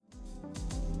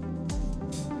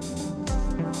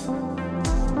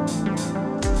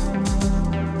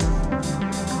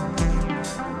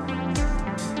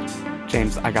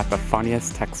James, I got the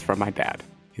funniest text from my dad.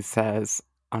 He says,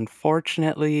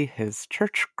 unfortunately, his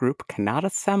church group cannot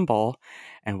assemble,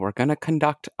 and we're going to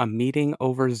conduct a meeting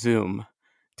over Zoom.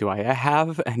 Do I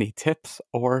have any tips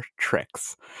or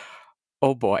tricks?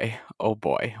 Oh boy, oh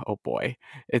boy, oh boy.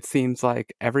 It seems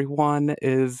like everyone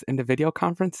is into video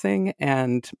conferencing,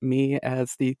 and me,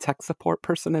 as the tech support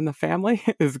person in the family,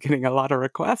 is getting a lot of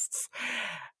requests.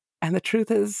 And the truth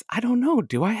is, I don't know.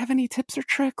 Do I have any tips or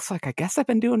tricks? Like, I guess I've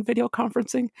been doing video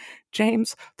conferencing.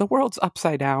 James, the world's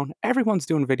upside down. Everyone's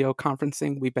doing video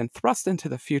conferencing. We've been thrust into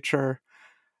the future.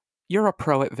 You're a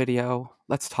pro at video.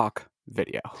 Let's talk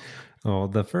video. Well,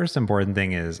 the first important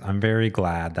thing is I'm very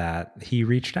glad that he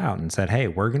reached out and said, hey,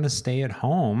 we're going to stay at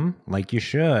home like you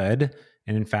should.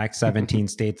 And in fact, 17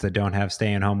 states that don't have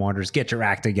stay at home orders, get your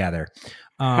act together.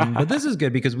 But this is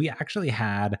good because we actually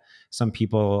had some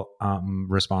people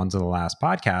respond to the last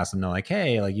podcast and they're like,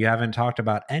 hey, like you haven't talked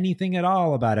about anything at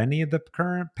all about any of the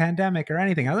current pandemic or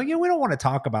anything. I was like, we don't want to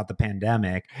talk about the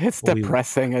pandemic. It's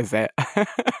depressing, is it?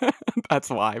 That's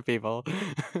why people...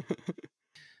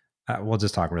 We'll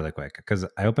just talk really quick because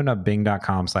I opened up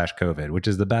bing.com/COVID, which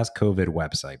is the best COVID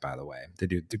website, by the way. They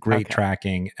do the great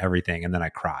tracking, everything. And then I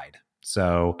cried.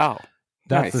 So that's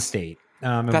nice. The state.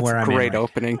 That's where a great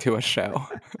opening to a show.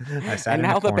 I sat and in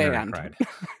now the band. And cried.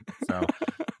 So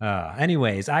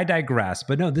anyways, I digress.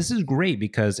 But no, this is great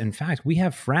because in fact, we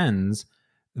have friends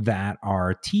that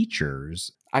are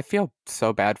teachers. I feel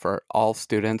so bad for all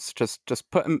students. Just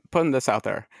putting this out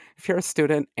there. If you're a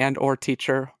student and or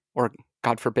teacher, or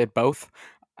God forbid both,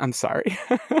 I'm sorry.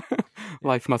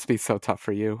 Life must be so tough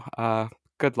for you.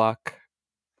 Good luck.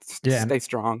 Stay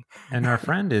strong. And our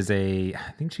friend is I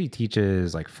think she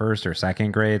teaches like first or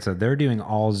second grade. So they're doing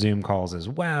all Zoom calls as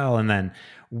well. And then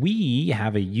we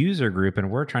have a user group and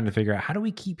we're trying to figure out how do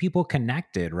we keep people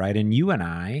connected, right? And you and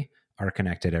I are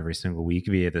connected every single week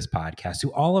via this podcast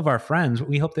to all of our friends.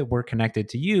 We hope that we're connected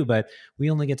to you, but we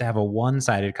only get to have a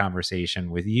one-sided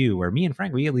conversation with you, where me and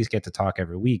Frank, we at least get to talk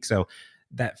every week. So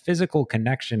that physical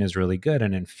connection is really good.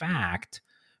 And in fact,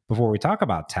 before we talk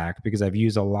about tech, because I've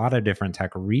used a lot of different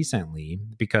tech recently,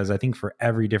 because I think for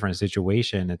every different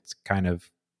situation, it's kind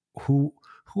of who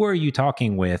are you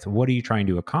talking with? What are you trying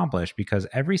to accomplish? Because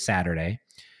every Saturday,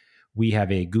 we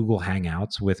have a Google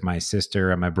Hangouts with my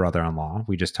sister and my brother-in-law.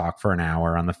 We just talk for an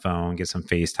hour on the phone, get some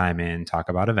FaceTime in, talk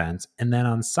about events. And then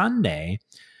on Sunday,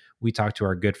 we talk to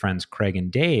our good friends, Craig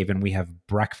and Dave, and we have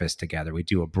breakfast together. We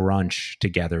do a brunch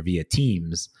together via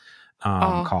Teams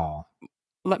call.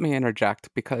 Let me interject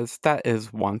because that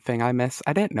is one thing I miss.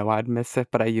 I didn't know I'd miss it,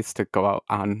 but I used to go out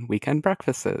on weekend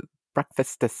breakfasts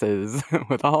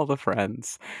with all the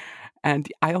friends. And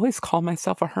I always call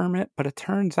myself a hermit, but it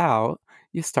turns out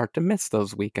you start to miss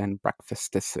those weekend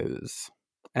breakfasts.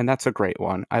 And that's a great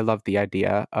one. I love the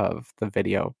idea of the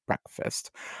video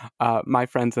breakfast. My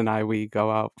friends and I, we go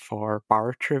out for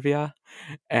bar trivia,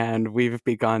 and we've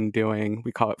begun doing,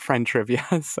 we call it friend trivia.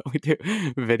 So we do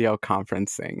video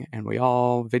conferencing, and we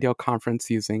all video conference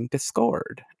using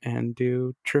Discord and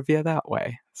do trivia that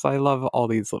way. So I love all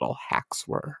these little hacks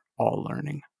we're all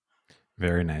learning.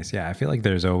 Very nice. Yeah, I feel like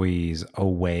there's always a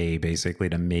way basically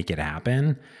to make it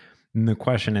happen. And the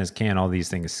question is, can all these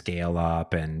things scale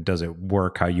up, and does it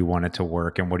work how you want it to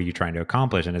work, and what are you trying to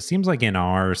accomplish? And it seems like in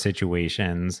our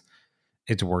situations,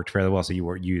 it's worked fairly well. So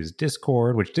you use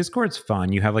Discord, which Discord's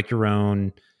fun. You have like your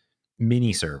own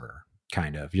mini server,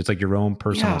 kind of. It's like your own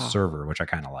personal server, which I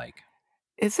kind of like.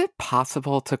 Is it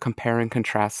possible to compare and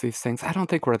contrast these things? I don't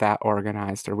think we're that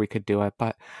organized or we could do it,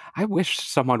 but I wish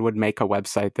someone would make a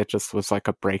website that just was like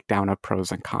a breakdown of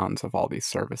pros and cons of all these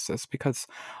services, because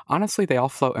honestly, they all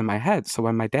float in my head. So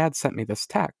when my dad sent me this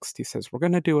text, he says, we're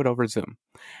going to do it over Zoom.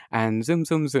 And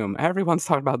Zoom. Everyone's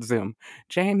talking about Zoom.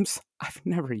 James, I've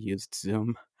never used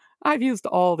Zoom. I've used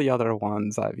all the other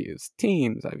ones. I've used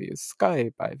Teams. I've used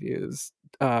Skype. I've used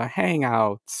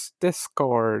Hangouts,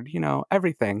 Discord,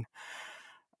 everything.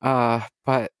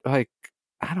 But like,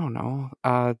 I don't know.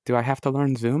 Do I have to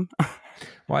learn Zoom?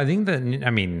 Well, I think that, you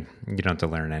don't have to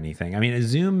learn anything.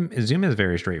 Zoom is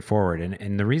very straightforward.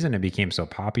 And the reason it became so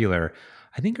popular,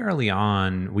 I think early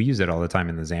on, we used it all the time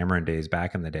in the Xamarin days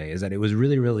back in the day, is that it was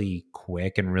really, really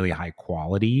quick and really high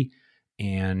quality.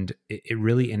 And it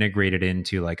really integrated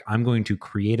into like, I'm going to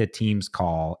create a Teams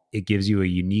call. It gives you a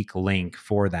unique link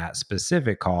for that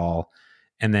specific call.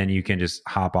 And then you can just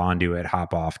hop onto it,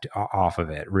 hop off of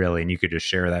it, really. And you could just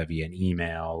share that via an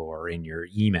email or in your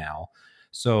email.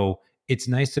 So it's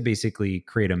nice to basically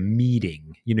create a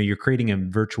meeting. You're creating a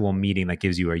virtual meeting that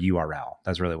gives you a URL.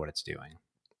 That's really what it's doing.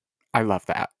 I love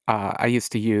that. I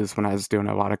used to use, when I was doing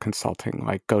a lot of consulting,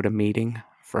 like GoToMeeting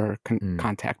for Mm.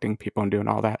 contacting people and doing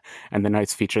all that. And the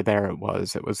nice feature there it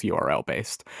was URL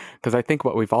based. Because I think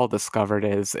what we've all discovered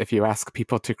is if you ask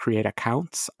people to create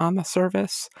accounts on the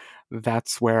service,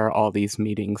 that's where all these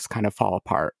meetings kind of fall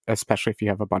apart, especially if you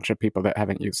have a bunch of people that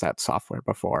haven't used that software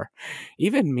before.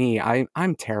 Even me,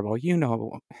 I'm terrible.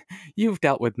 You've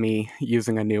dealt with me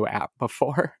using a new app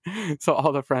before. So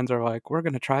all the friends are like, we're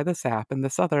going to try this app and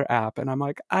this other app. And I'm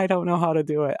like, I don't know how to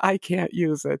do it. I can't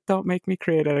use it. Don't make me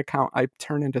create an account. I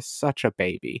turn into such a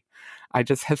baby. I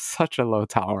just have such a low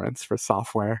tolerance for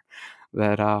software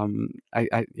that,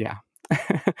 yeah.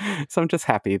 So I'm just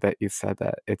happy that you said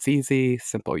that it's easy,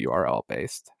 simple URL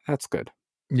based. That's good.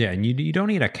 Yeah, and you don't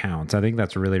need accounts. I think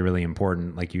that's really, really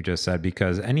important, like you just said,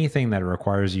 because anything that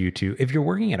requires you to, if you're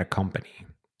working at a company,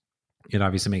 it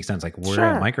obviously makes sense. Like we're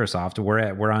at Sure. Microsoft,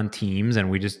 we're on Teams, and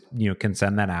we just can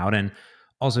send that out. And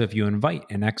also, if you invite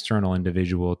an external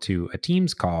individual to a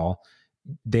Teams call,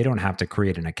 they don't have to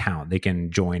create an account. They can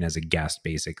join as a guest,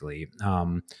 basically.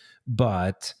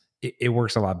 But it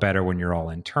works a lot better when you're all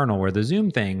internal. Where the Zoom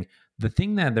thing, the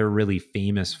thing that they're really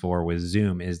famous for with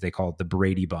Zoom is they call it the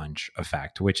Brady Bunch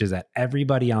effect, which is that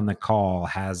everybody on the call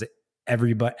has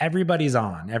everybody's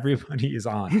on. Everybody is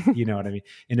on it. You know what I mean?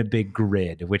 In a big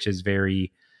grid, which is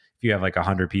very, if you have like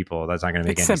 100 people, that's not going to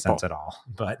make It's any simple. sense at all.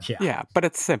 But yeah. Yeah, but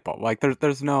it's simple. Like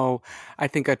there's no I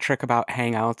think a trick about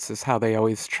Hangouts is how they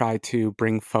always try to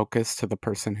bring focus to the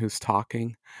person who's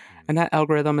talking. And that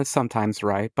algorithm is sometimes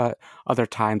right, but other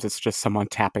times it's just someone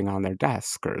tapping on their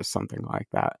desk or something like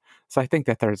that. So I think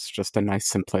that there's just a nice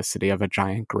simplicity of a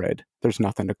giant grid. There's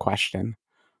nothing to question.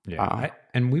 Yeah. Uh,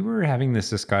 And we were having this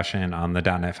discussion on the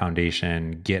 .NET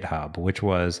Foundation GitHub, which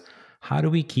was how do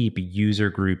we keep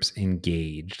user groups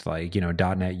engaged? Like,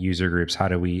 .NET user groups, how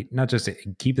do we not just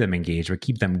keep them engaged, but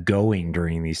keep them going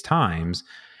during these times?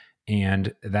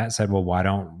 And that said, well, why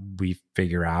don't we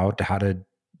figure out how to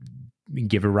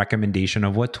give a recommendation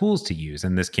of what tools to use?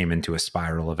 And this came into a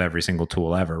spiral of every single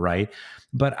tool ever, right?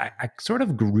 But I sort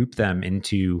of group them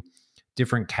into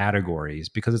different categories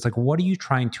because it's like, what are you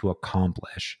trying to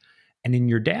accomplish? And in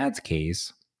your dad's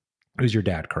case, it was your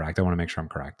dad, correct? I want to make sure I'm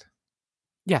correct.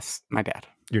 yes, my dad.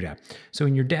 Your dad. So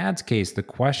in your dad's case, the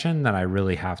question that I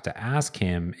really have to ask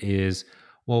him is,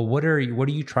 well, what are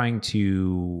you trying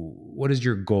to, what is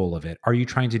your goal of it? Are you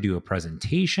trying to do a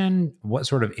presentation? What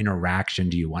sort of interaction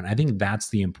do you want? I think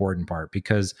that's the important part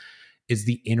because it's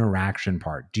the interaction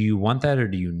part. Do you want that or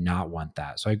do you not want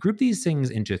that? So I group these things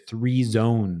into 3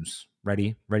 zones.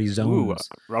 Ready? Ooh, Zones.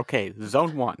 okay.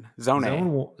 Zone 1, Zone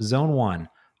A. Zone 1.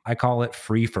 I call it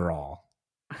free for all.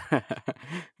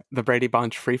 The Brady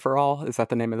Bunch free for all. Is that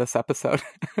the name of this episode?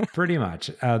 Pretty much.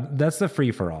 That's the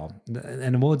free for all.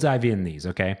 And we'll dive in these,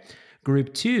 okay?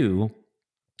 Group 2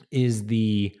 is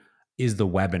the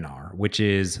webinar, which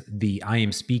is I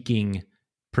am speaking,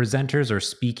 presenters are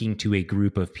speaking to a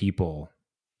group of people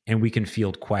and we can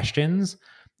field questions,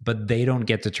 but they don't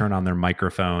get to turn on their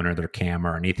microphone or their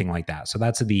camera or anything like that. So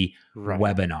that's the Right.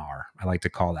 webinar. I like to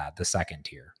call that the second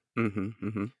tier. Mm-hmm,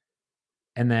 mm-hmm.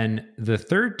 And then the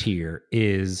third tier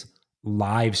is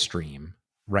live stream,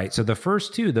 right? So the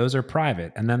first 2, those are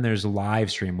private. And then there's live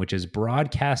stream, which is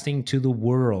broadcasting to the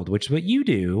world, which is what you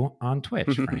do on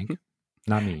Twitch, Frank.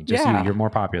 Not me, just you. Yeah. You're more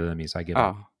popular than me, so I give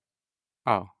it.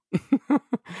 Oh.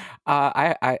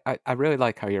 I really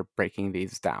like how you're breaking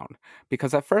these down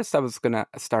because at first I was gonna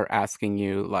start asking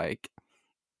you like,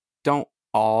 don't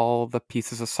all the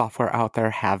pieces of software out there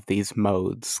have these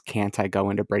modes? Can't I go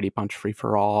into Brady Bunch free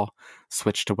for all,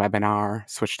 switch to webinar,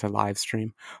 switch to live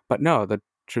stream? But no, the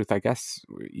truth, I guess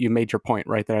you made your point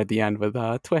right there at the end with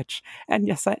Twitch. And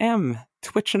yes, I am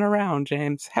twitching around,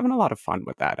 James, having a lot of fun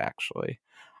with that actually.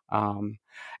 Um,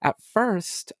 at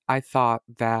first, I thought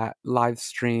that live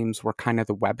streams were kind of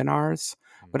the webinars,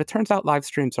 but it turns out live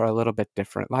streams are a little bit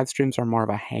different. Live streams are more of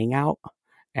a hangout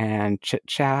and chit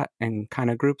chat and kind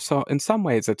of group. So in some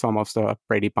ways, it's almost a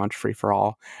Brady Bunch free for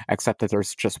all, except that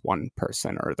there's just one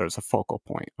person or there's a focal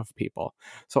point of people.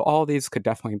 So all these could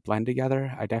definitely blend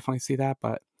together. I definitely see that,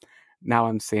 but now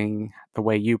I'm seeing the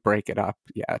way you break it up.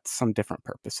 Yeah, it's some different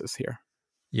purposes here.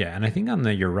 Yeah, and I think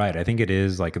you're right. I think it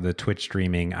is like the Twitch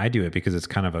streaming. I do it because it's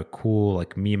kind of a cool,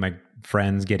 like me and my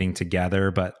friends getting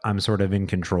together, but I'm sort of in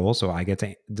control. So I get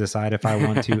to decide if I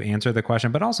want to answer the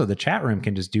question, but also the chat room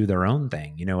can just do their own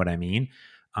thing. You know what I mean?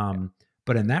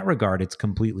 But in that regard, it's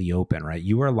completely open, right?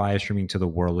 You are live streaming to the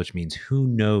world, which means who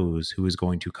knows who is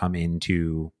going to come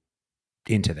into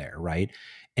there, right?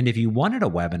 And if you wanted a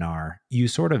webinar, you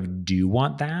sort of do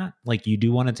want that. Like you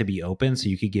do want it to be open so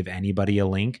you could give anybody a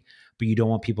link, but you don't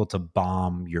want people to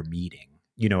bomb your meeting.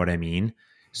 You know what I mean?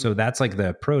 So that's like the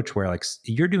approach where like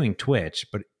you're doing Twitch,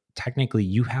 but technically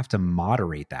you have to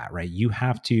moderate that, right? You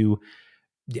have to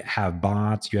have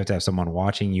bots, you have to have someone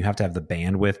watching, you have to have the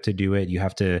bandwidth to do it, you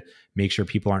have to make sure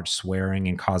people aren't swearing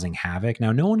and causing havoc.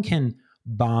 Now, no one can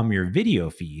bomb your video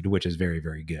feed, which is very,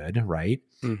 very good, right?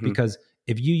 Hmm. Because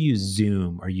if you use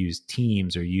Zoom or use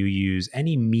Teams or you use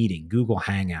any meeting, Google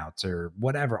Hangouts or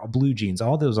whatever, Blue Jeans,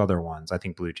 all those other ones, I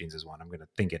think Blue Jeans is one, I'm going to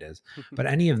think it is, but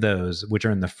any of those which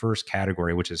are in the first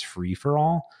category, which is free for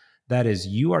all, that is,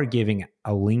 you are giving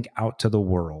a link out to the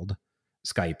world.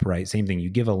 Skype, right? Same thing.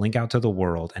 You give a link out to the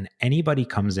world, and anybody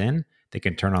comes in, they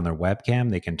can turn on their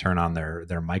webcam, they can turn on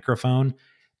their microphone,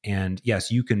 and yes,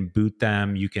 you can boot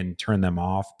them, you can turn them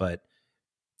off, but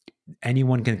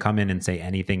anyone can come in and say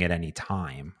anything at any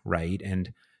time, right?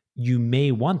 And you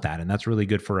may want that, and that's really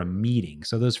good for a meeting.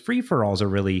 So those free for alls are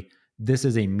really, this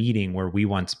is a meeting where we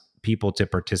want people to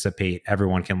participate.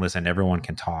 Everyone can listen, everyone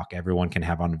can talk, everyone can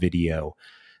have on video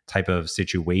type of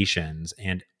situations.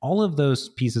 And all of those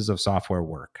pieces of software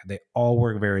work. They all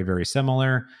work very, very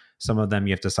similar. Some of them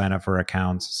you have to sign up for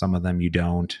accounts, some of them you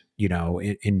don't,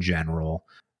 in general.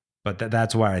 But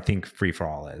that's why I think free for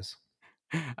all is.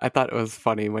 I thought it was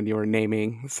funny when you were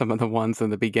naming some of the ones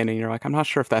in the beginning. You're like, I'm not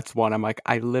sure if that's one. I'm like,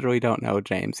 I literally don't know,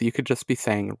 James. You could just be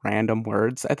saying random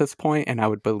words at this point, and I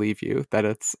would believe you that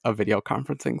it's a video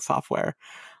conferencing software.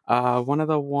 One of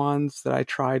the ones that I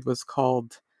tried was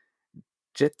called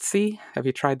Jitsi. Have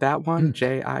you tried that one?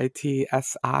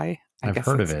 JITSI. I I've guess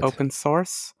heard of it's it. open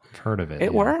source. I've heard of it.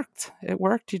 It Yeah. worked. It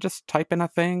worked. You just type in a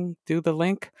thing, do the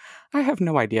link. I have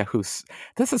no idea who's.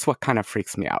 This is what kind of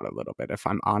freaks me out a little bit, if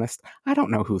I'm honest. I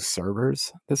don't know whose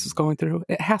servers this is going through.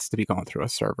 It has to be going through a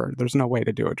server. There's no way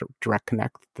to do a direct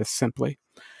connect this simply.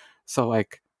 So,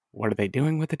 like, what are they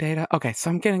doing with the data? Okay, so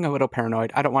I'm getting a little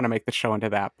paranoid. I don't want to make the show into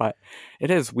that, but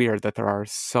it is weird that there are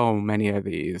so many of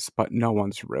these, but no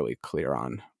one's really clear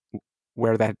on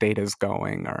where that data is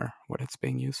going or what it's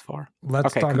being used for. Let's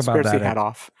Okay, talk about conspiracy that hat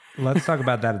off. let's talk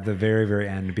about that at the very, very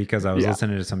end, because I was Yeah.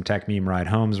 listening to some Tech Meme Ride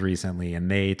Homes recently,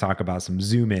 and they talk about some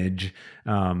Zoomage,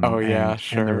 Oh, yeah, and the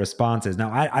sure. responses.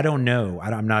 Now, I don't know.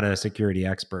 I'm not a security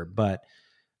expert, but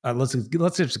let's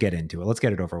just get into it. Let's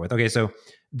get it over with. Okay, so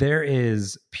there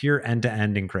is pure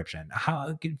end-to-end encryption.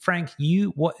 How, Frank?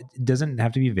 What doesn't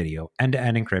have to be video?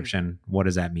 End-to-end encryption. What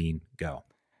does that mean? Go.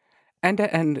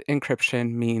 End-to-end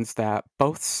encryption means that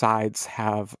both sides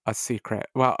have a secret.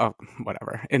 Well,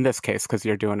 whatever. In this case, because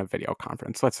you're doing a video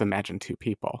conference, let's imagine two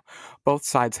people. Both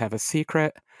sides have a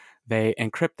secret. They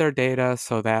encrypt their data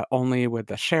so that only with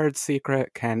the shared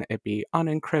secret can it be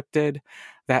unencrypted.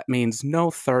 That means no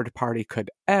third party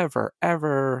could ever,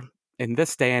 in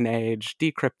this day and age,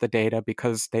 decrypt the data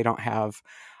because they don't have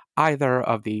either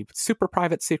of the super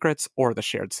private secrets or the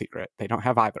shared secret. They don't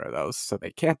have either of those, so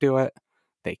they can't do it.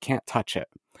 They can't touch it.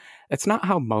 It's not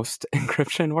how most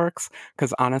encryption works,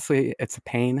 because honestly, it's a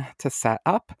pain to set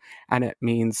up, and it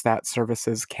means that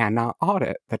services cannot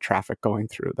audit the traffic going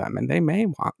through them, and they may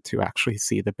want to actually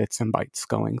see the bits and bytes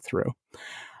going through.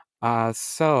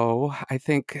 So I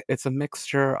think it's a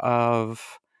mixture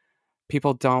of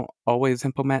people don't always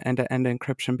implement end-to-end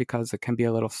encryption because it can be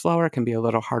a little slower, it can be a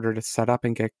little harder to set up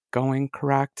and get going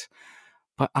correct.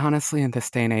 But honestly, in this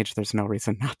day and age, there's no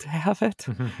reason not to have it.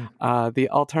 The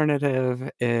alternative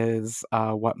is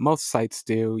what most sites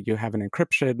do. You have an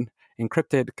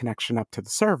encrypted connection up to the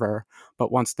server,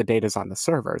 but once the data's on the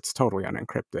server, it's totally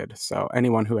unencrypted. So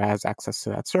anyone who has access to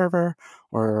that server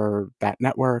or that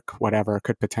network, whatever,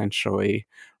 could potentially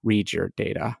read your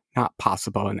data. Not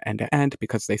possible in end-to-end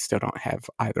because they still don't have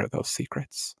either of those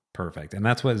secrets. Perfect. And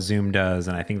that's what Zoom does.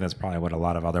 And I think that's probably what a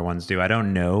lot of other ones do. I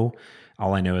don't know.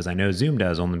 All I know is I know Zoom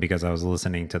does, only because I was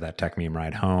listening to that Tech Meme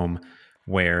Ride Home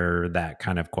where that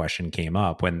kind of question came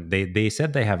up when they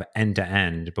said they have end to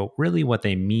end, but really what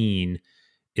they mean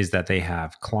is that they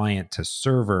have client to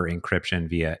server encryption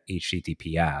via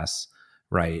HTTPS,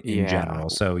 right? In Yeah. general.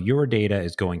 So your data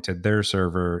is going to their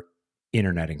server,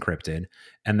 internet encrypted,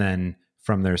 and then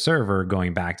from their server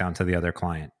going back down to the other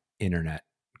client, internet,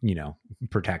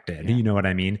 protected. Yeah. You know what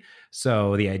I mean?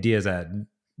 So the idea is that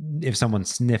if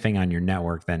someone's sniffing on your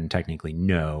network, then technically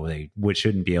no, they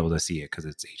shouldn't be able to see it because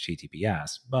it's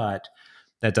HTTPS. But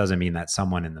that doesn't mean that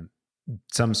someone in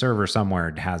some server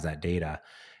somewhere has that data.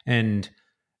 And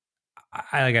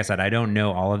like I said, I don't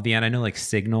know all of the end. I know like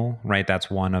Signal, right? That's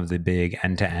one of the big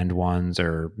end-to-end ones,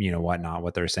 or whatnot,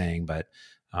 what they're saying. But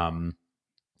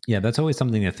yeah, that's always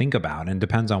something to think about, and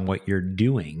depends on what you're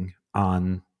doing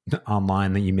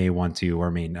online that you may want to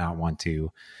or may not want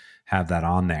to have that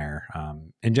on there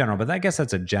in general. But I guess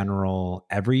that's a general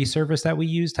every service that we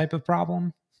use type of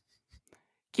problem.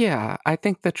 Yeah, I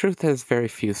think the truth is very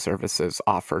few services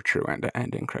offer true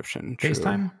end-to-end encryption. True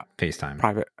FaceTime.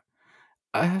 private.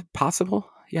 Possible.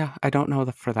 Yeah, I don't know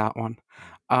for that one.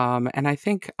 And I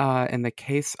think in the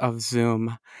case of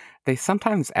Zoom, they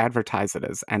sometimes advertise it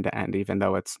as end to end, even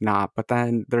though it's not. But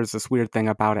then there's this weird thing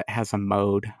about it has a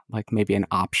mode, like maybe an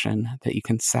option that you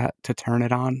can set to turn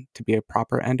it on to be a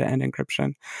proper end to end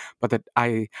encryption. But that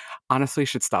I honestly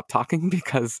should stop talking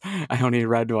because I only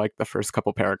read like the first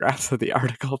couple paragraphs of the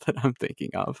article that I'm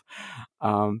thinking of.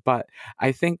 But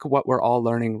I think what we're all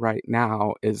learning right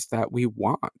now is that we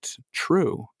want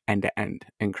true end to end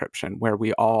encryption, where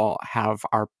we all have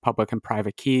our public and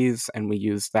private keys and we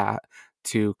use that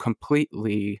to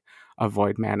completely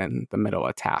avoid man in the middle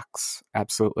attacks.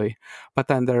 Absolutely. But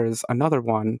then there's another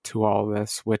one to all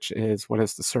this, which is what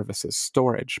is the service's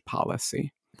storage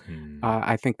policy? Hmm.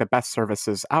 I think the best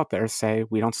services out there say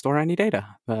we don't store any data.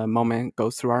 The moment it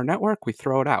goes through our network, we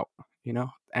throw it out,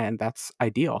 and that's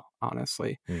ideal,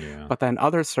 honestly. Yeah. But then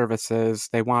other services,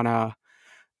 they want to,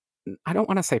 I don't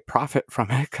want to say profit from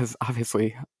it because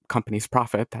obviously companies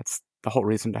profit. That's the whole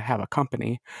reason to have a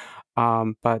company.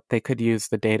 But they could use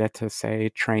the data to say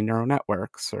train neural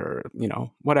networks or,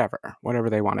 whatever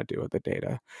they want to do with the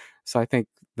data. So I think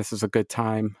this is a good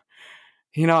time.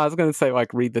 I was going to say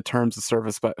like read the terms of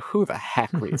service, but who the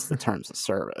heck reads the terms of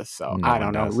service? So No I one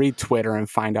don't know. does. Read Twitter and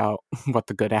find out what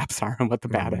the good apps are and what the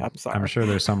bad apps I'm are. sure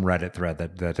there's some Reddit thread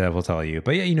that will tell you.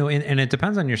 But yeah, and it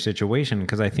depends on your situation,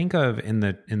 because I think of in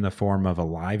the form of a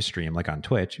live stream, like on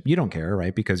Twitch, you don't care,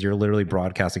 right? Because you're literally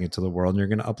broadcasting it to the world and you're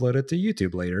going to upload it to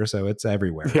YouTube later. So it's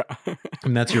everywhere. Yeah.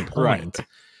 And that's your Right. point.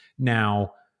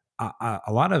 Now,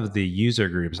 a lot of the user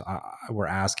groups were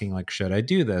asking, like, should I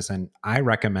do this? And I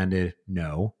recommended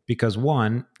no, because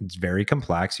one, it's very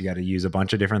complex. You got to use a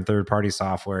bunch of different third-party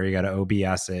software. You got to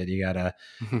OBS it. You got to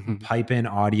pipe in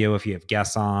audio if you have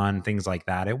guests on, things like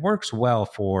that. It works well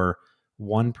for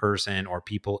one person or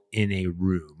people in a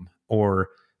room, or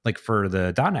like for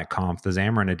the .NET Conf, the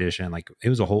Xamarin Edition, like it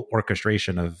was a whole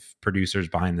orchestration of producers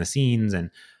behind the scenes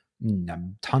and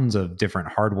tons of different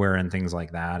hardware and things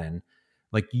like that. And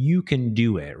like you can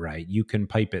do it, right? You can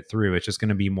pipe it through. It's just going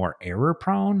to be more error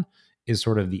prone is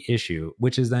sort of the issue,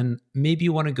 which is then maybe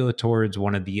you want to go towards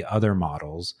one of the other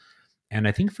models. And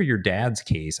I think for your dad's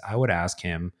case, I would ask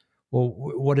him, well,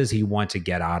 what does he want to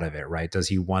get out of it, right? Does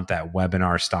he want that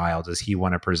webinar style? Does he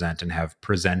want to present and have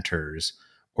presenters?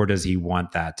 Or does he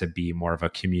want that to be more of a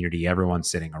community, everyone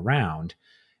sitting around?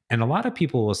 And a lot of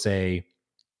people will say,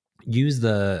 use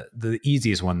the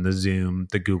easiest one, the Zoom,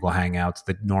 the Google Hangouts,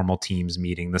 the normal Teams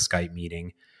meeting, the Skype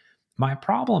meeting. My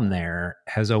problem there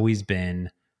has always been,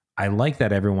 I like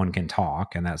that everyone can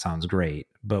talk and that sounds great,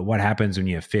 but what happens when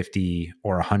you have 50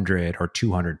 or 100 or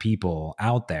 200 people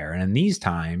out there? And in these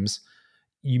times,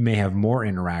 you may have more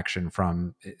interaction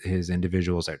from his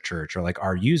individuals at church, or like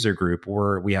our user group,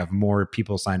 where we have more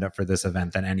people signed up for this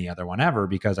event than any other one ever,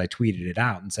 because I tweeted it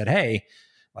out and said, hey,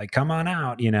 like, come on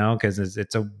out, because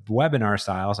it's a webinar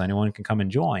style, so anyone can come and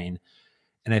join.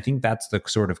 And I think that's the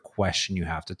sort of question you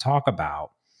have to talk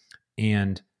about.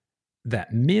 And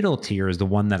that middle tier is the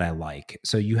one that I like.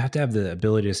 So you have to have the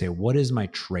ability to say, what is my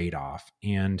trade-off?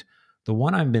 And the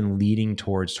one I've been leading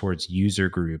towards user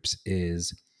groups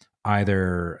is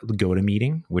either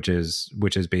GoToMeeting, which is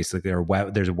basically, or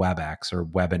there's WebEx or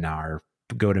webinar,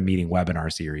 GoToMeeting webinar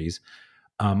series,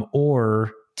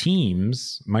 or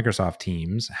Teams. Microsoft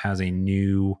Teams has a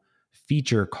new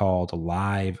feature called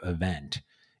Live Event.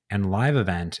 And Live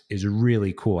Event is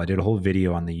really cool. I did a whole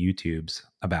video on the YouTubes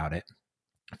about it.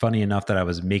 Funny enough that I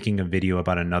was making a video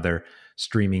about another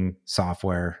streaming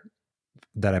software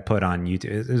that I put on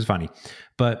YouTube. It was funny.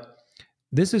 But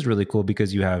this is really cool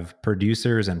because you have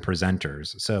producers and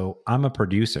presenters. So I'm a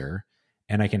producer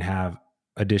and I can have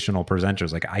additional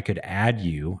presenters. Like I could add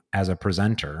you as a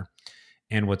presenter.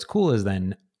 And what's cool is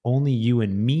then only you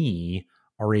and me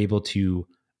are able to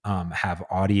have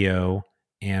audio,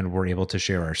 and we're able to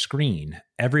share our screen.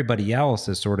 Everybody else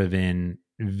is sort of in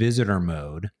visitor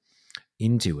mode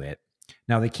into it.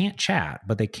 Now they can't chat,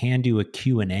 but they can do a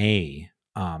Q&A.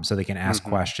 So they can ask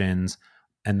questions,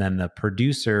 and then the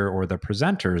producer or the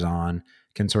presenters on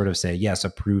can sort of say, yes,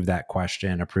 approve that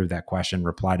question,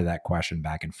 reply to that question,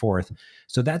 back and forth.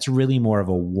 So that's really more of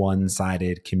a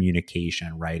one-sided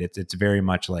communication, right? It's very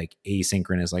much like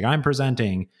asynchronous, like I'm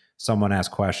presenting, someone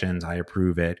asks questions, I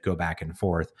approve it, go back and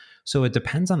forth. So it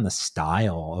depends on the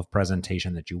style of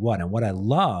presentation that you want. And what I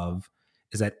love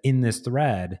is that in this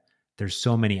thread, there's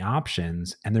so many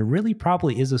options, and there really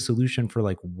probably is a solution for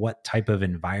like what type of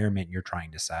environment you're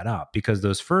trying to set up, because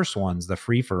those first ones, the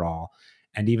free for all,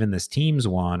 and even this Teams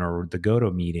one or the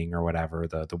GoToMeeting or whatever,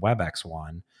 the WebEx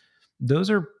one, those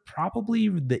are probably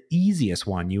the easiest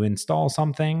one. You install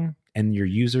something and your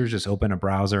users just open a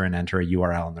browser and enter a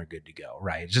URL and they're good to go,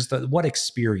 right? Just what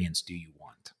experience do you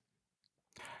want?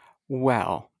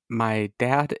 Well, my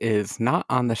dad is not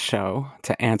on the show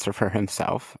to answer for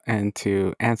himself and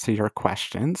to answer your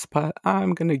questions, but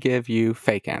I'm going to give you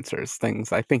fake answers,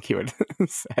 things I think he would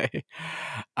say.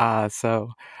 So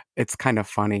it's kind of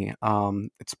funny.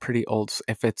 It's pretty old.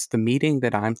 If it's the meeting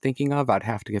that I'm thinking of, I'd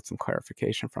have to get some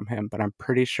clarification from him, but I'm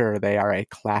pretty sure they are a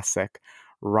classic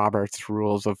Robert's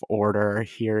Rules of Order.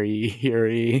 Hear ye, hear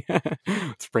ye.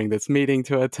 Let's bring this meeting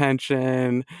to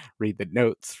attention, read the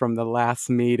notes from the last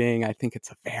meeting. I think it's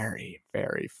a very,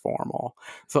 very formal.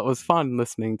 So it was fun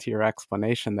listening to your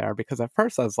explanation there because at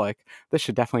first I was like, this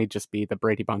should definitely just be the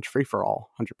Brady Bunch free for all,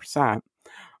 100%.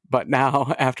 But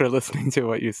now, after listening to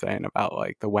what you're saying about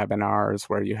like the webinars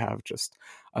where you have just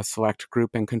a select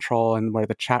group in control and where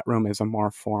the chat room is a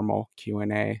more formal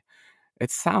Q&A,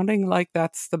 it's sounding like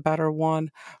that's the better one,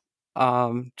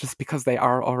 just because they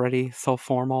are already so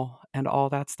formal and all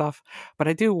that stuff. But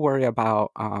I do worry about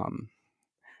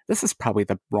this is probably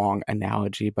the wrong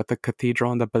analogy, but the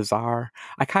cathedral and the bazaar.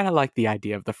 I kind of like the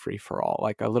idea of the free for all,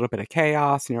 like a little bit of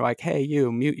chaos, and you're like, hey,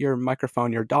 you mute your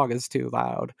microphone, your dog is too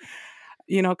loud.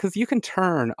 Because you can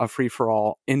turn a free for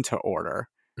all into order.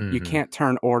 You Mm-hmm. can't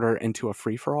turn order into a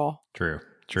free for all. True,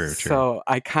 true, true. So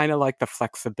I kind of like the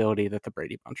flexibility that the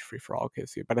Brady Bunch free for all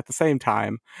gives you. But at the same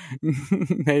time,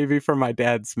 maybe for my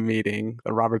dad's meeting,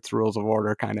 the Robert's Rules of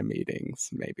Order kind of meetings,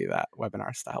 maybe that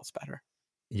webinar style's better.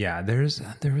 Yeah, there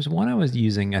was one I was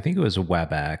using. I think it was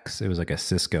WebEx. It was like a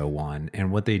Cisco one,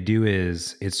 and what they do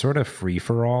is it's sort of free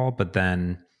for all, but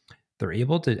then they're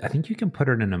able to. I think you can put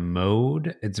it in a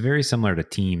mode. It's very similar to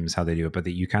Teams how they do it, but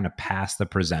that you kind of pass the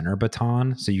presenter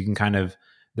baton, so you can kind of.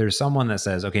 There's someone that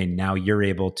says, "Okay, now you're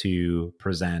able to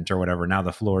present or whatever. Now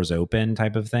the floor is open,"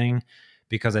 type of thing.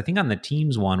 Because I think on the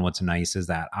Teams one, what's nice is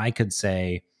that I could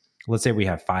say, let's say we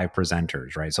have 5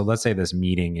 presenters, right? So let's say this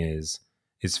meeting is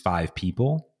 5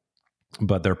 people,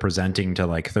 but they're presenting to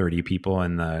like 30 people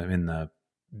in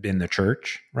the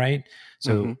church, right?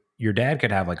 So Mm-hmm. your dad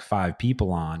could have like 5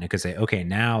 people on. It could say, okay,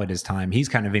 now it is time. He's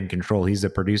kind of in control. He's the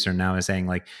producer now, is saying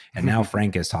like, and now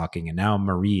Frank is talking, and now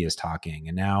Marie is talking,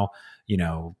 and now,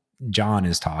 John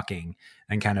is talking,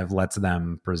 and kind of lets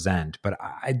them present. But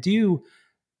I do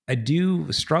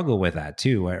struggle with that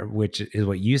too, which is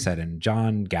what you said. And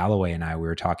John Galloway and I, we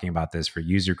were talking about this for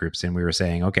user groups, and we were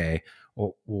saying, okay,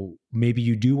 well maybe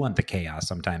you do want the chaos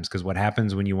sometimes, because what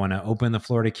happens when you want to open the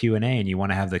floor to Q&A and you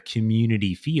want to have the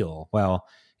community feel? Well,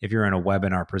 if you're in a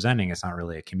webinar presenting, it's not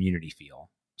really a community feel.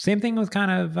 Same thing with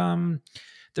kind of,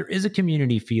 there is a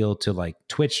community feel to like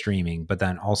Twitch streaming, but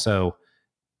then also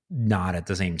not at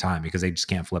the same time because they just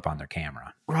can't flip on their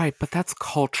camera. Right, but that's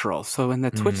cultural. So in the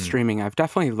Twitch Mm, streaming, I've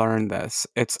definitely learned this.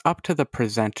 It's up to the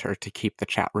presenter to keep the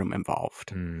chat room involved.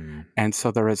 mm, And so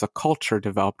there is a culture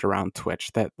developed around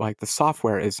Twitch that like the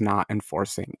software is not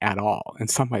enforcing at all. In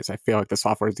some ways, I feel like the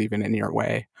software is even in your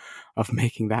way of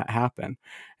making that happen.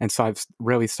 And so I've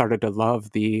really started to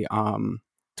love the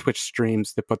Twitch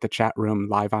streams that put the chat room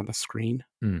live on the screen.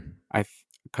 mm. I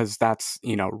because that's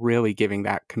really giving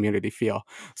that community feel.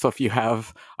 So if you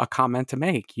have a comment to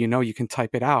make, you can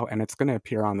type it out and it's going to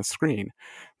appear on the screen.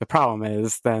 The problem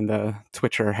is then the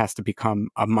Twitcher has to become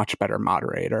a much better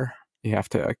moderator. You have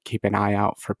to keep an eye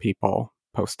out for people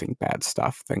posting bad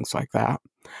stuff, things like that.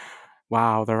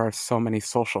 Wow, there are so many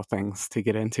social things to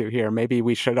get into here. Maybe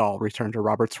we should all return to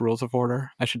Robert's Rules of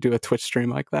Order. I should do a Twitch stream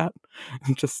like that.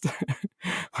 Just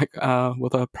like, will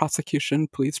the prosecution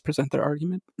please present their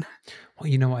argument?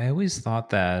 Well, I always thought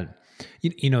that,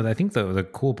 I think the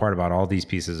cool part about all these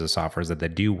pieces of software is that they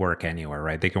do work anywhere,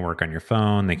 right? They can work on your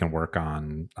phone, they can work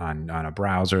on a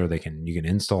browser, you can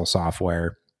install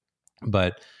software,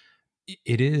 but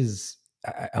it is.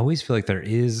 I always feel like there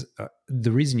is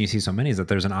the reason you see so many is that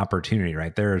there's an opportunity,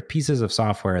 right? There are pieces of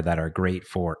software that are great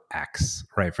for X,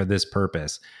 right, for this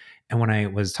purpose. And when I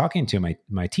was talking to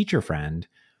my teacher friend,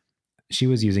 she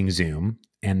was using Zoom,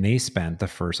 and they spent the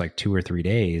first like 2 or 3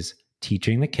 days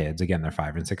teaching the kids, again, they're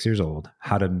 5 and 6 years old,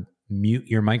 how to mute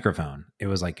your microphone. It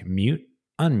was like mute,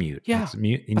 unmute, Yeah, it's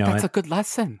mute, but that's a good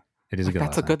lesson. it is a Like, good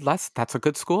that's a lesson. good that's a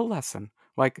good school lesson.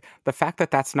 Like, the fact that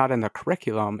that's not in the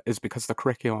curriculum is because the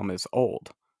curriculum is old.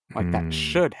 Like, that Hmm.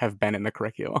 should have been in the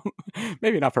curriculum.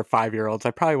 Maybe not for 5-year-olds.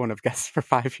 I probably wouldn't have guessed for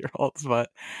 5-year-olds,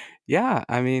 but yeah,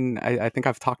 I mean, I think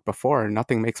I've talked before,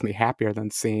 nothing makes me happier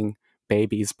than seeing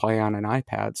babies play on an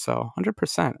iPad, so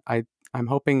 100%. I'm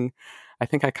hoping I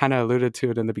think I kinda alluded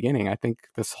to it in the beginning. I think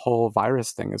this whole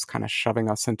virus thing is kinda shoving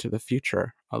us into the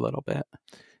future a little bit.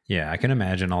 Yeah, I can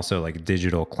imagine also like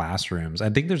digital classrooms. I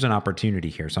think there's an opportunity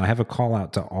here. So I have a call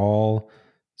out to all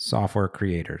software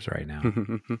creators right now,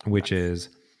 which Nice. is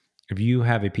if you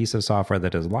have a piece of software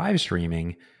that is live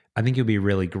streaming, I think it would be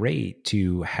really great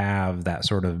to have that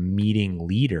sort of meeting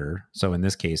leader. So in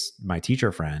this case, my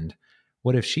teacher friend,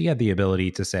 what if she had the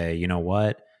ability to say, you know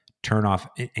what, turn off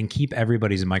and keep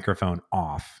everybody's microphone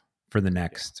off for the Yeah.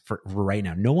 next for right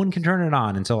now. No one can turn it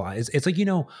on until it's like, you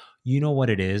know what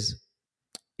it is?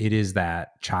 It is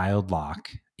that child lock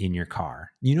in your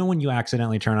car. You know when you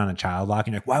accidentally turn on a child lock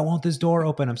and you're like, "Why won't this door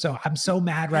open? I'm so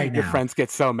mad right Your now." friends get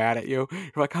so mad at you.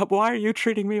 You're like, why are you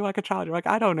treating me like a child? You're like,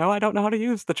 I don't know. I don't know how to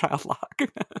use the child lock.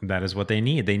 That is what they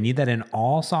need. They need that in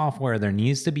all software. There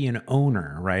needs to be an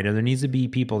owner, right? Or there needs to be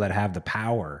people that have the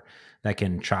power that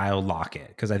can child lock it,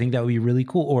 because I think that would be really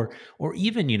cool. Or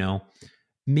even,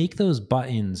 make those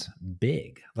buttons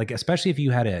big. Like especially if you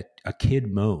had a kid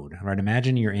mode, right?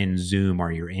 Imagine you're in Zoom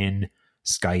or you're in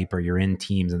Skype or you're in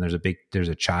Teams and there's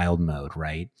a child mode,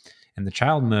 right? And the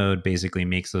child mode basically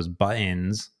makes those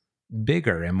buttons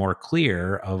bigger and more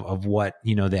clear of what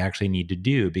they actually need to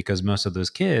do, because most of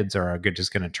those kids are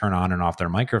just going to turn on and off their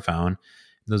microphone.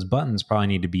 Those buttons probably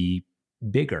need to be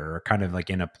bigger or kind of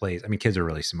like in a place. I mean, kids are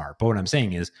really smart, but what I'm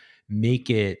saying is make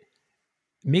it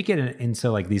and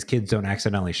so like these kids don't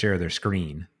accidentally share their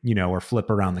screen, or flip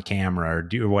around the camera or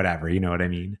do whatever, you know what I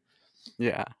mean?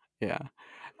 Yeah, yeah.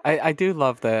 I do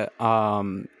love that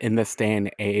in this day and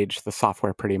age, the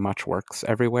software pretty much works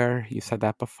everywhere. You said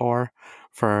that before.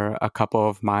 For a couple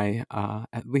of my,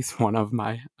 at least one of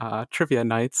my trivia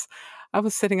nights, I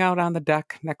was sitting out on the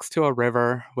deck next to a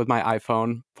river with my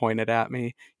iPhone pointed at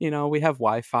me. We have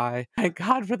Wi Fi. Thank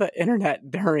God for the internet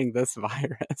during this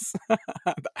virus.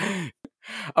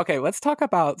 Okay, let's talk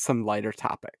about some lighter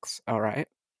topics. All right.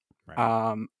 Right.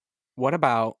 Um, what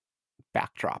about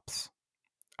backdrops?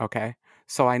 Okay.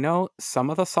 So I know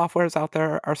some of the softwares out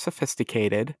there are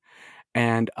sophisticated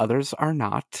and others are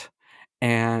not.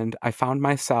 And I found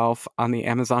myself on the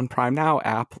Amazon Prime Now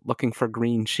app looking for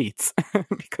green sheets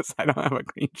because I don't have a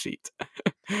green sheet.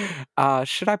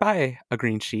 Should I buy a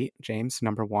green sheet, James?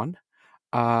 Number one.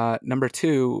 Number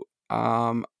two,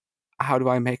 how do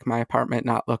I make my apartment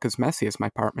not look as messy as my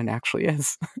apartment actually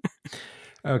is?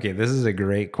 Okay, this is a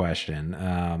great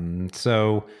question.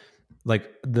 So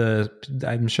like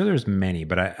I'm sure there's many,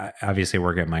 but I obviously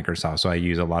work at Microsoft, so I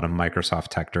use a lot of Microsoft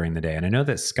tech during the day. And I know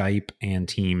that Skype and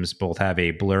Teams both have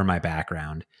a blur my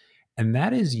background, and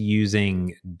that is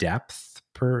using depth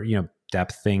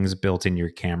things built in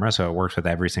your camera, so it works with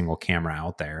every single camera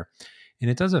out there, and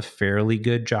it does a fairly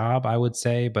good job, I would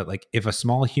say. But like if a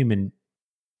small human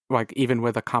Like even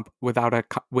with with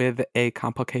a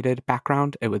complicated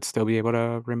background, it would still be able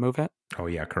to remove it. Oh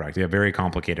yeah, correct. Yeah, very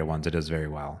complicated ones. It does very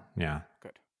well. Yeah.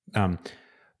 Good. Um,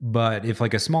 but if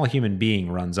like a small human being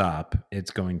runs up,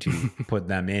 it's going to put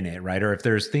them in it, right? Or if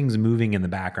there's things moving in the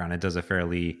background, it does a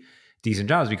fairly decent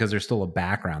job because there's still a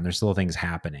background. There's still things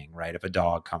happening, right? If a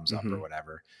dog comes up or Hmm.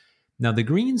 whatever. Now, the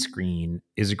green screen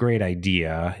is a great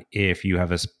idea if you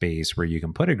have a space where you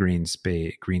can put a green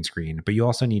screen, but you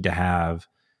also need to have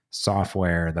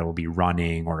software that will be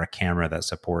running or a camera that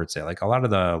supports it. Like a lot of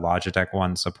the Logitech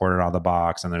ones support it out of the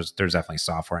box, and there's definitely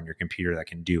software on your computer that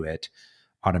can do it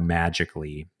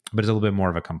automatically, but it's a little bit more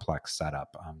of a complex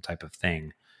setup type of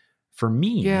thing. For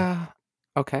me, Yeah.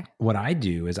 Okay. what I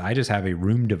do is I just have a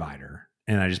room divider,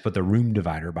 and I just put the room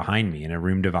divider behind me. And a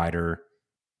room divider,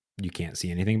 you can't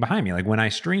see anything behind me. Like when I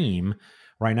stream,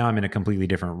 right now I'm in a completely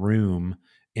different room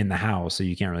in the house, so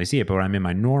you can't really see it. But when I'm in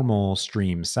my normal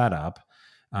stream setup,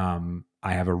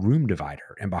 I have a room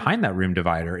divider, and behind that room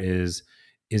divider is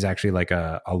actually like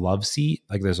a love seat.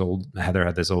 Like this old Heather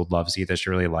had this old love seat that she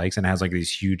really likes, and it has like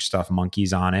these huge stuffed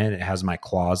monkeys on it. It has my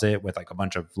closet with like a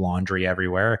bunch of laundry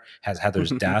everywhere. It has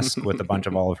Heather's desk with a bunch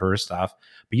of all of her stuff.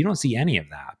 But you don't see any of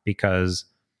that because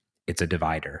it's a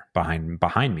divider behind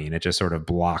me, and it just sort of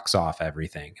blocks off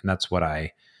everything. And that's what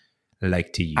I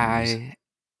like to use. I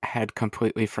had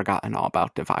completely forgotten all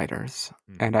about dividers.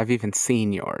 And Mhm. I've even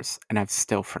seen yours, and I've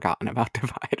still forgotten about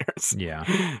dividers. Yeah.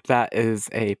 That is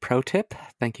a pro tip.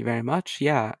 Thank you very much.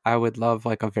 Yeah, I would love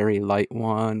like a very light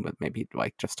one with maybe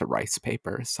like just a rice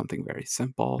paper, something very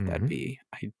simple. That'd Hmm. be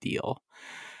ideal.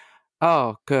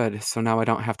 Oh, good. So now I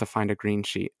don't have to find a green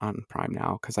sheet on Prime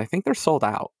Now because I think they're sold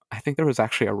out. I think there was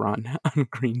actually a run on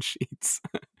green sheets.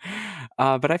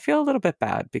 But I feel a little bit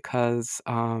bad because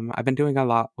I've been doing a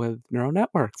lot with neural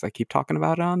networks. I keep talking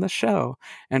about it on the show.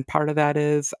 And part of that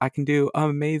is I can do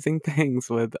amazing things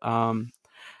with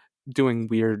doing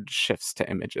weird shifts to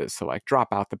images. So, like,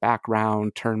 drop out the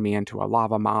background, turn me into a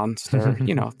lava monster,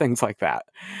 things like that.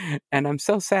 And I'm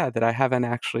so sad that I haven't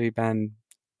actually been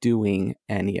doing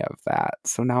any of that.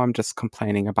 So now I'm just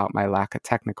complaining about my lack of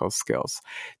technical skills.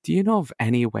 Do you know of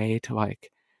any way to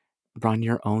like run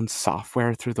your own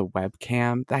software through the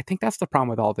webcam? I think that's the problem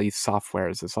with all these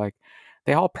softwares is like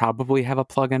they all probably have a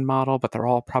plugin model, but they're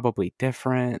all probably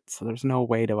different. So there's no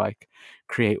way to like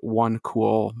create one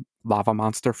cool Lava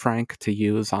Monster Frank to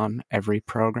use on every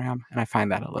program. And I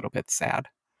find that a little bit sad.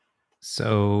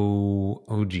 So,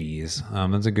 oh geez,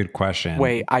 that's a good question.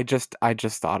 Wait, I just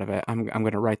thought of it. I'm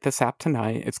gonna write this app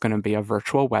tonight. It's gonna be a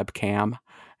virtual webcam,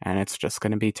 and it's just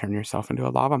gonna be turn yourself into a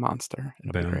lava monster.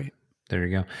 It'll be Boom. great. There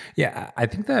you go. Yeah, I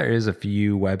think there is a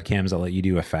few webcams that let you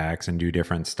do effects and do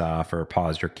different stuff or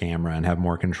pause your camera and have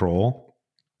more control.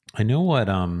 I know what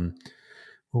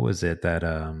was it that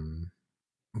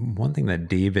one thing that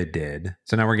David did.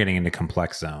 So now we're getting into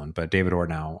complex zone, but David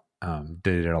Ortnow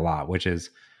did it a lot, which is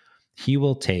he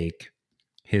will take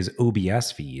his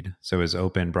OBS feed, so his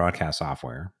open broadcast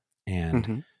software,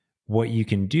 and what you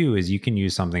can do is you can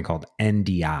use something called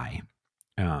NDI.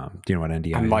 Do you know what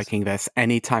NDI I'm is? liking this.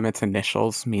 Anytime it's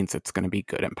initials means it's going to be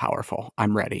good and powerful.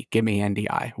 I'm ready. Give me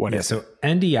NDI. What is so it?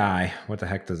 NDI, what the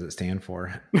heck does it stand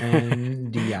for?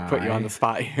 NDI. Put you on the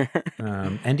spot here.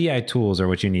 NDI tools are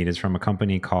what you need. Is from a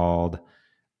company called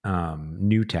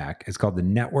NewTek. It's called the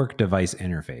Network Device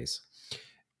Interface.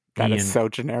 That is so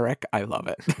generic. I love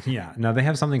it. Yeah. Now they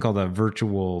have something called a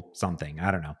virtual something.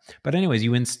 I don't know. But anyways,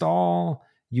 you install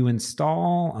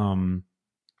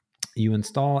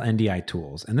NDI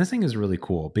tools. And this thing is really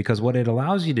cool because what it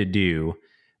allows you to do,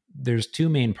 there's two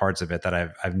main parts of it that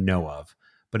I've know of.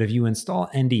 But if you install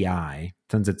NDI,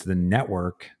 since it's the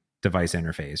network device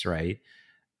interface, right?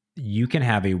 You can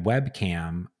have a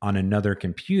webcam on another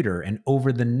computer and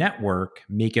over the network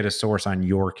make it a source on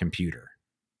your computer.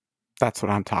 That's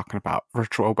what I'm talking about.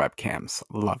 Virtual webcams.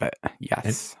 Love it.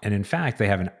 Yes. And in fact, they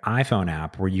have an iPhone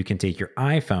app where you can take your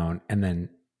iPhone and then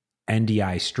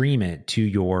NDI stream it to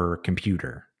your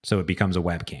computer. So it becomes a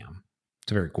webcam.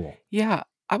 It's very cool. Yeah.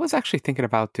 I was actually thinking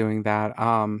about doing that.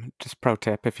 Just pro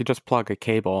tip, if you just plug a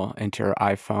cable into your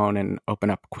iPhone and open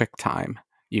up QuickTime,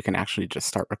 you can actually just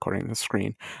start recording the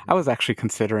screen. I was actually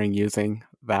considering using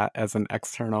that as an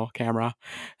external camera.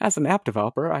 As an app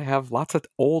developer, I have lots of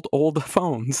old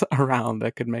phones around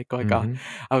that could make like I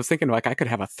was thinking like I could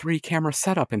have a 3-camera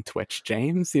setup in Twitch,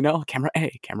 James, you know, camera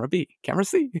A, camera B, camera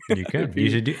C. You could,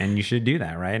 you should do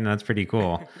that, right? And that's pretty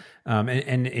cool.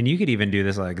 And you could even do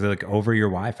this like over your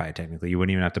Wi-Fi. Technically, you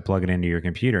wouldn't even have to plug it into your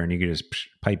computer, and you could just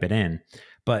pipe it in.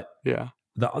 But yeah,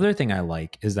 the other thing I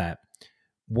like is that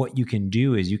what you can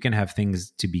do is you can have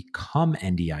things to become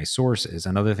NDI sources,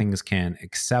 and other things can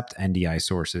accept NDI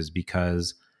sources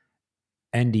because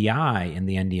NDI in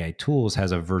the NDI tools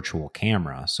has a virtual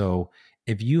camera. So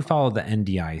if you follow the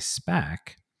NDI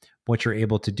spec, what you're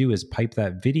able to do is pipe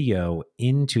that video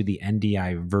into the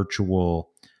NDI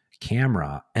virtual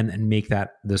camera and then make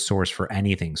that the source for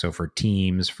anything. So for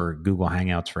Teams, for Google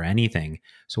Hangouts, for anything.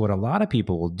 So what a lot of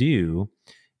people will do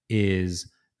is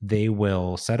they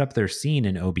will set up their scene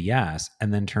in OBS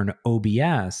and then turn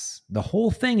OBS, the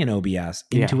whole thing in OBS,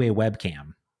 into a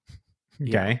webcam. Okay.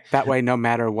 Yeah. That way, no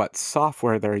matter what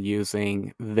software they're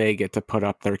using, they get to put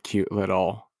up their cute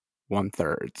little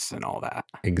 1/3 and all that.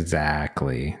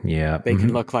 Exactly. Yeah. They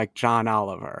can look like John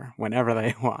Oliver whenever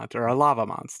they want, or a lava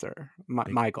monster,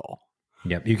 Michael.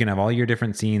 Yep. You can have all your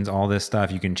different scenes, all this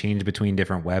stuff. You can change between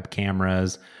different web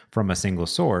cameras from a single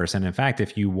source. And in fact,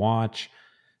 if you watch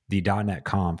the .NET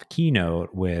Conf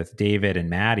keynote with David and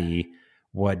Maddie,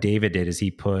 what David did is he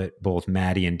put both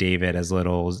Maddie and David as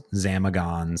little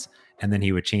Zamagons, and then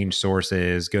he would change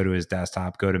sources, go to his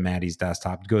desktop, go to Maddie's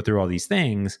desktop, go through all these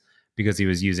things because he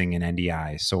was using an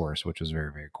NDI source, which was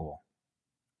very, very cool.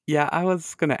 Yeah, I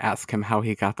was going to ask him how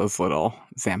he got those little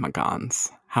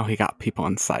Zamagons, how he got people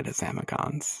inside of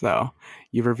Zamagons. So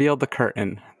you revealed the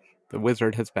curtain. The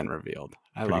wizard has been revealed.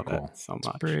 I love it so much.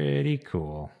 It's pretty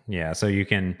cool. Yeah, so you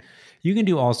can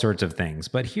do all sorts of things,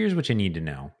 but here's what you need to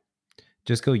know.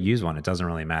 Just go use one. It doesn't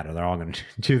really matter. They're all going to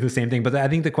do the same thing. But I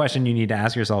think the question you need to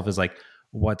ask yourself is like,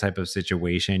 what type of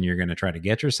situation you're going to try to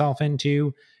get yourself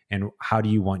into, and how do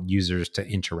you want users to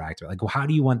interact with? Like, how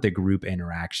do you want the group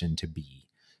interaction to be?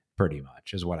 Pretty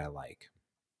much is what I like.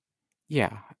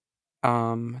 Yeah.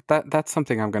 That's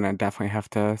something I'm going to definitely have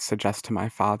to suggest to my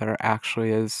father,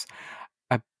 actually, is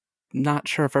I'm not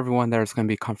sure if everyone there is going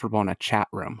to be comfortable in a chat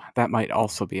room. That might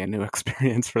also be a new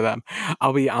experience for them.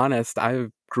 I'll be honest, I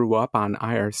grew up on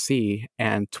IRC,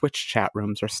 and Twitch chat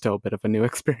rooms are still a bit of a new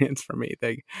experience for me.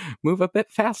 They move a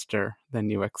bit faster than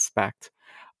you expect.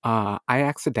 I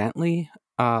accidentally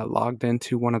logged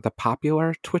into one of the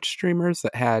popular Twitch streamers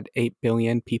that had 8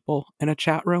 billion people in a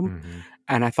chat room,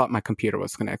 and I thought my computer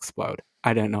was going to explode.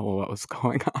 I didn't know what was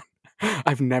going on.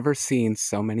 I've never seen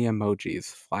so many emojis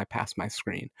fly past my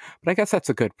screen. But I guess that's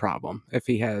a good problem. If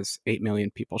he has 8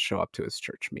 million people show up to his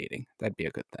church meeting, that'd be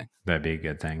a good thing. That'd be a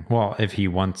good thing. Well, if he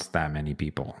wants that many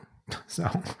people. So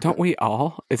don't we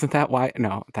all? Isn't that why?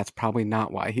 No, that's probably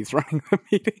not why he's running the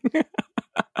meeting.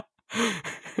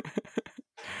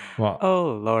 Well,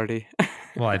 oh, Lordy.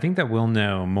 Well, I think that we'll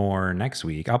know more next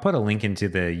week. I'll put a link into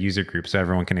the user group so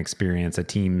everyone can experience a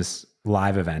Teams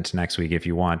live event next week if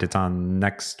you want. It's on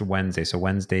next Wednesday. So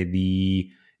Wednesday the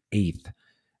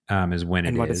 8th is when it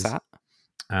is. And what is that?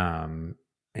 And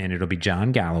it'll be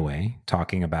John Galloway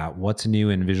talking about what's new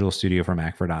in Visual Studio for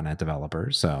Mac for .NET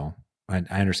developers. So I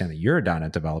understand that you're a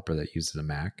 .NET developer that uses a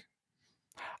Mac.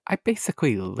 I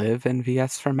basically live in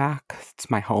VS for Mac. It's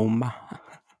my home.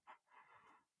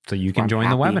 So you can join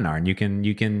the webinar and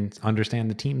you can understand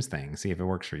the Teams thing, see if it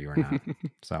works for you or not.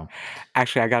 So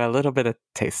actually, I got a little bit of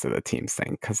taste of the Teams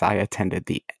thing because I attended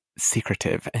the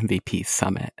Secretive MVP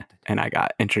Summit and I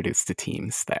got introduced to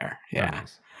Teams there. Yeah.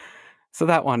 Nice. So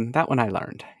that one I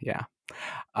learned. Yeah.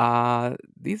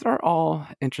 These are all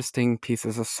interesting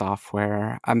pieces of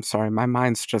software. I'm sorry, my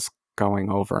mind's just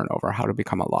going over and over how to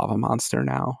become a lava monster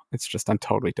now. It's just I'm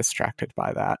totally distracted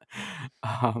by that.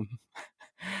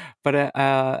 But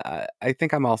I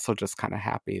think I'm also just kind of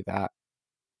happy that,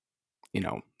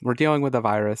 we're dealing with the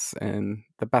virus in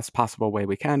the best possible way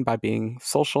we can by being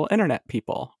social internet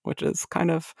people, which is kind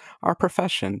of our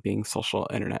profession, being social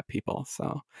internet people.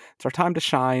 So it's our time to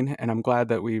shine, and I'm glad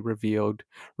that we reviewed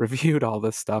all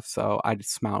this stuff so I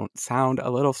just sound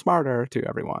a little smarter to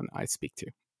everyone I speak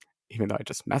to, even though I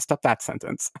just messed up that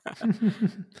sentence.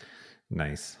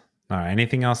 Nice. All right.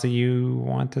 Anything else that you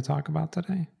want to talk about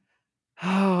today?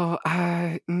 Oh,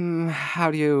 how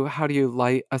do you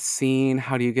light a scene?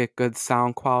 How do you get good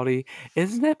sound quality?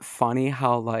 Isn't it funny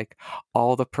how like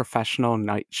all the professional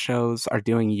night shows are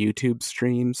doing YouTube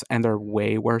streams and they're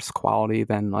way worse quality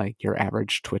than like your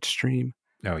average Twitch stream?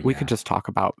 Oh, yeah. We could just talk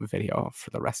about video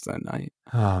for the rest of the night.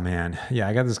 Oh, man. Yeah,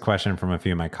 I got this question from a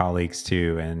few of my colleagues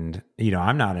too. And,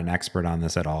 I'm not an expert on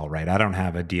this at all, right? I don't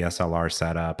have a DSLR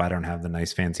setup. I don't have the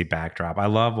nice fancy backdrop. I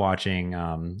love watching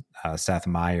Seth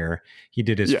Meyer. He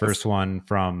did his first one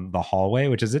from the hallway,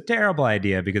 which is a terrible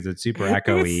idea because it's super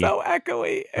echoey. It was so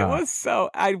echoey.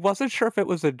 I wasn't sure if it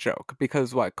was a joke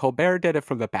because Colbert did it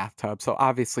from the bathtub. So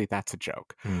obviously that's a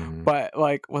joke. Mm. But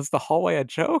like, was the hallway a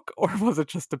joke or was it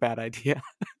just a bad idea?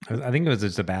 I think it was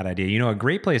just a bad idea. A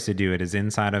great place to do it is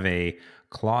inside of a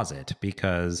closet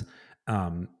because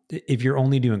if you're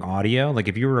only doing audio, like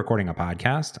if you were recording a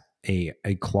podcast,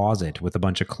 a closet with a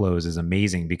bunch of clothes is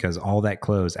amazing because all that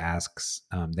clothes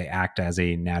they act as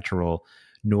a natural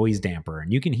noise damper.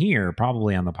 And you can hear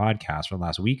probably on the podcast for the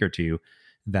last week or two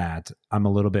that I'm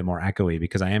a little bit more echoey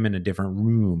because I am in a different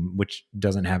room, which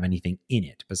doesn't have anything in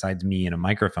it besides me and a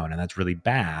microphone. And that's really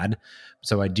bad.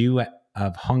 So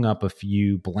I've hung up a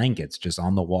few blankets just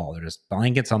on the wall. They're just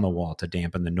blankets on the wall to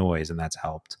dampen the noise, and that's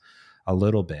helped a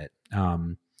little bit.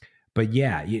 But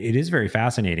yeah, it is very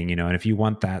fascinating, and if you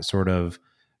want that sort of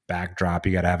backdrop,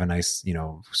 you got to have a nice,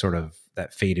 sort of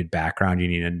that faded background. You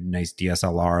need a nice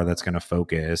DSLR that's going to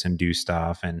focus and do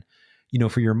stuff. And,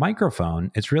 for your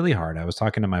microphone, it's really hard. I was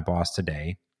talking to my boss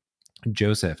today,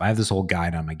 Joseph. I have this whole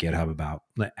guide on my GitHub about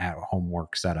at-home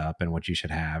work setup and what you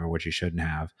should have or what you shouldn't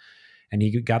have. And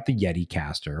he got the Yeti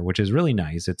Caster, which is really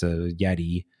nice. It's a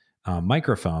Yeti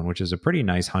microphone, which is a pretty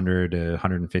nice $100 to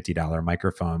 $150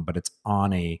 microphone, but it's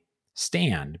on a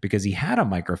stand because he had a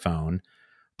microphone,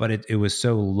 but it was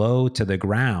so low to the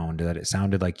ground that it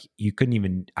sounded like you couldn't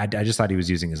even, I just thought he was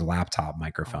using his laptop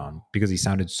microphone because he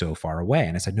sounded so far away.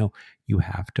 And I said, no, you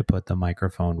have to put the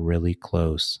microphone really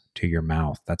close to your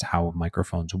mouth. That's how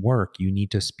microphones work. You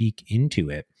need to speak into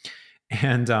it.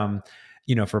 And,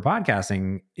 for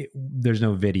podcasting, there's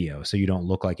no video, so you don't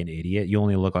look like an idiot. You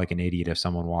only look like an idiot if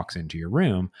someone walks into your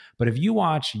room. But if you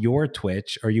watch your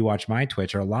Twitch or you watch my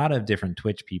Twitch or a lot of different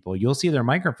Twitch people, you'll see their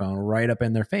microphone right up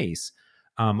in their face,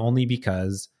 only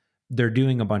because they're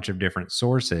doing a bunch of different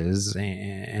sources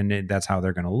and that's how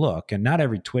they're going to look. And not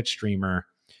every Twitch streamer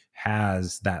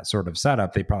has that sort of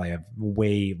setup. They probably have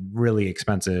really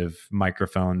expensive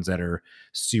microphones that are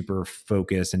super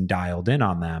focused and dialed in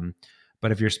on them.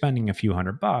 But if you're spending a few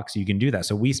 $100, you can do that.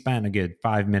 So we spent a good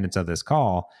 5 minutes of this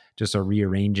call just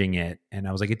rearranging it. And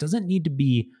I was like, it doesn't need to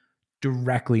be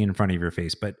directly in front of your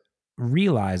face, but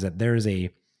realize that there's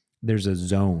a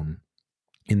zone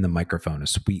in the microphone, a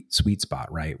sweet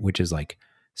spot, right? Which is like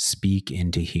speak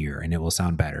into here and it will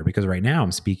sound better because right now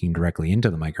I'm speaking directly into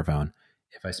the microphone.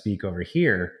 If I speak over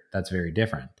here, that's very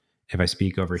different. If I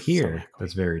speak over here, Exactly.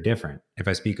 that's very different. If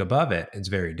I speak above it, it's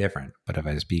very different. But if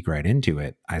I speak right into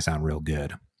it, I sound real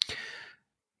good.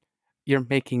 You're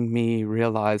making me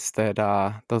realize that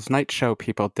those night show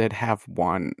people did have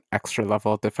one extra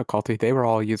level of difficulty. They were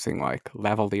all using like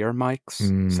lavalier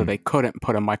mics, so they couldn't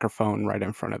put a microphone right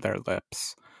in front of their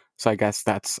lips. So I guess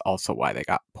that's also why they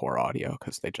got poor audio,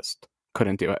 because they just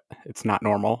couldn't do it. It's not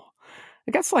normal.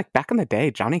 I guess like back in the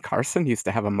day, Johnny Carson used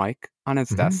to have a mic on his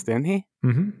desk, didn't he?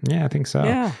 Yeah, I think so.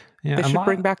 Yeah. Yeah, They should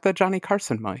bring back the Johnny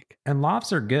Carson mic. and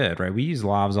lavs are good, right? We use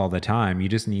lavs all the time. You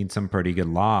just need some pretty good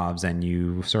lavs, and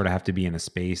you sort of have to be in a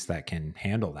space that can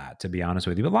handle that, to be honest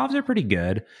with you. But lavs are pretty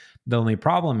good. The only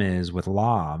problem is with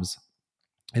lavs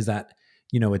is that,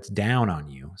 it's down on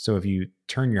you. So if you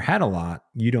turn your head a lot,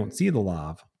 you don't see the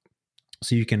lav.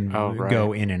 So you can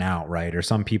go in and out, right? Or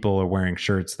some people are wearing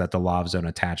shirts that the lavs don't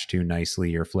attach to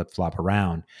nicely or flip flop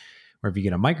around. Or if you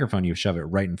get a microphone, you shove it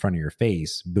right in front of your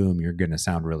face, boom, you're going to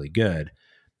sound really good.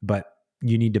 But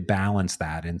you need to balance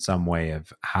that in some way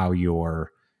of how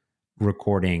you're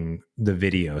recording the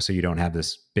video so you don't have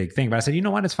this big thing. But I said, you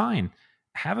know what? It's fine.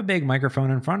 Have a big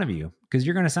microphone in front of you because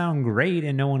you're going to sound great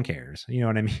and no one cares. You know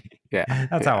what I mean? Yeah.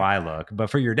 That's how I look. But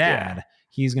for your dad,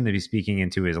 he's going to be speaking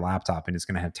into his laptop and it's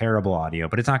going to have terrible audio,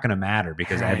 but it's not going to matter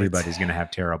because everybody's going to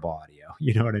have terrible audio.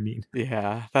 You know what I mean?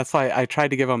 Yeah, that's why I tried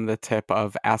to give them the tip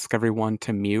of ask everyone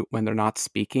to mute when they're not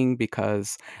speaking,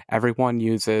 because everyone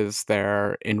uses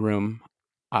their in-room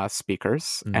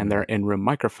speakers and their in-room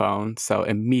microphone. So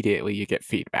immediately you get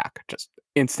feedback, just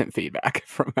instant feedback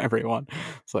from everyone.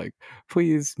 It's like,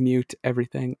 please mute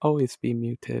everything. Always be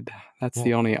muted. That's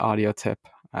the only audio tip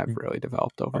I've really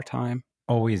developed over time.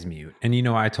 Always mute. And,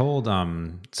 I told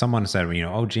someone said,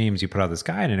 oh, James, you put out this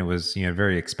guide and it was,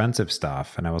 very expensive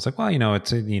stuff. And I was like, well,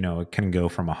 it's, it can go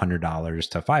from $100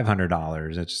 to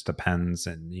 $500. It just depends.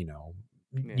 And,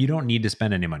 you don't need to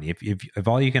spend any money. If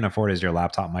all you can afford is your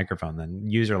laptop microphone, then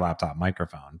use your laptop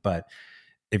microphone. But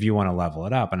if you want to level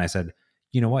it up, and I said,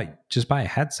 you know what, just buy a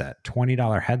headset,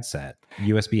 $20 headset,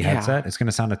 USB headset. It's going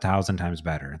to sound 1,000 times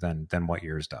better than what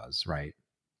yours does. Right.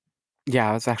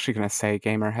 Yeah, I was actually going to say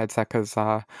gamer headset, because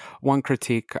one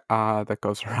critique that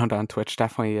goes around on Twitch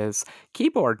definitely is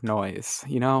keyboard noise.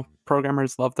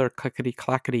 Programmers love their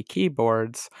clickety-clackety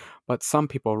keyboards, but some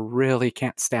people really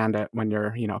can't stand it when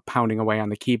you're, pounding away on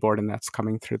the keyboard and that's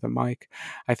coming through the mic.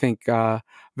 I think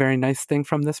very nice thing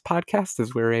from this podcast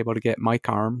is we were able to get mic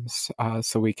arms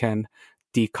so we can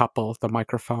decouple the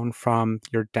microphone from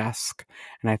your desk.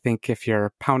 And I think if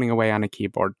you're pounding away on a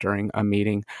keyboard during a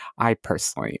meeting, I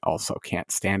personally also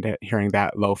can't stand it, hearing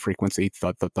that low frequency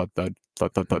thud, thud, thud, thud,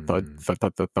 thud, thud, thud, thud, thud,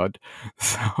 thud, thud, thud.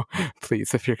 So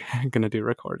please, if you're going to do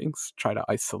recordings, try to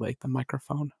isolate the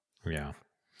microphone. Yeah.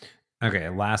 Okay.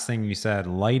 Last thing you said,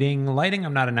 lighting. Lighting,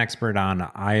 I'm not an expert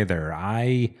on either.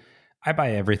 I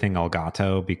buy everything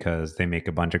Elgato because they make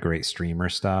a bunch of great streamer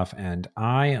stuff. And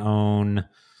I own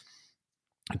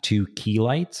 2 key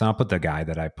lights. I'll put the guide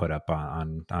that I put up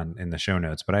on in the show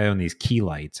notes, but I own these key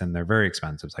lights and they're very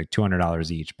expensive. It's like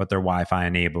 $200 each, but they're Wi-Fi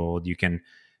enabled. You can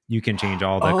change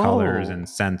all the colors and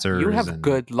sensors. You have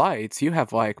good lights. You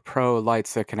have like pro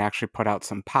lights that can actually put out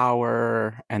some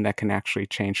power and that can actually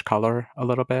change color a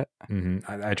little bit.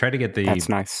 I tried to get the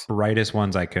nice. brightest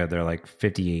ones I could. They're like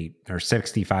 58 or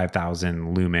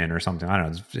 65,000 lumen or something. I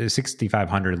don't know,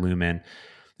 6,500 lumen.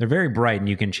 They're very bright and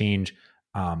you can change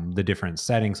the different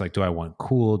settings. Like, do I want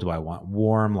cool? Do I want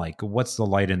warm? Like, what's the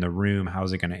light in the room?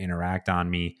 How's it going to interact on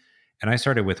me? And I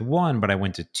started with 1, but I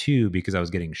went to 2 because I was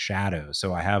getting shadows.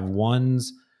 So I have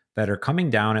ones that are coming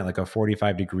down at like a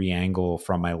 45-degree angle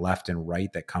from my left and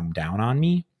right that come down on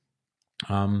me.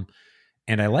 And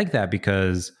I like that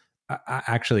because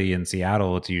actually in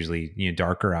Seattle, it's usually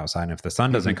darker outside. And if the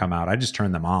sun doesn't come out, I just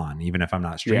turn them on, even if I'm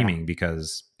not streaming,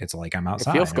 because it's like I'm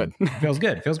outside. It feels good. It feels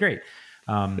good. It feels great.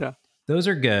 Those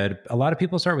are good. A lot of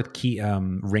people start with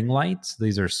ring lights.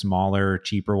 These are smaller,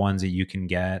 cheaper ones that you can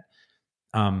get.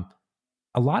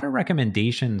 A lot of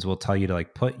recommendations will tell you to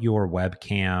like put your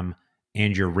webcam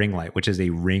and your ring light, which is a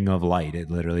ring of light,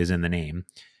 it literally is in the name,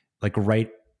 like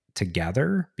right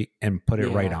together and put it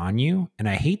right on you. And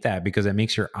I hate that because it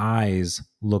makes your eyes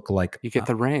look like you get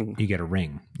the ring. You get a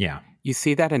ring. Yeah. You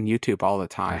see that in YouTube all the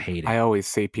time. I hate it. I always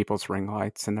see people's ring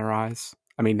lights in their eyes.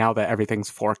 I mean, now that everything's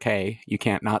 4K, you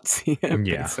can't not see it,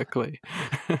 basically.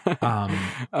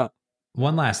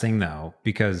 One last thing, though,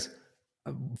 because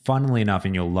funnily enough,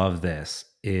 and you'll love this,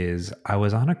 is I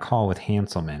was on a call with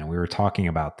Hanselman, and we were talking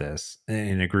about this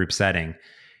in a group setting,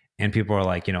 and people are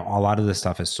like, a lot of this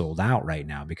stuff is sold out right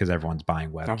now because everyone's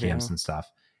buying webcams and stuff.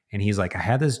 And he's like, I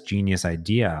had this genius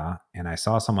idea, and I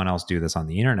saw someone else do this on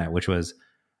the internet, which was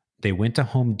they went to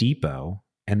Home Depot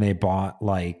and they bought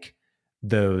like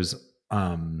those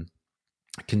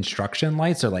construction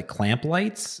lights or like clamp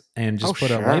lights and Oh, just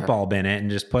put a light sure. bulb in it and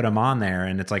just put them on there,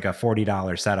 and it's like a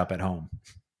 $40 setup at home.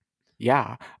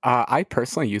 Yeah, I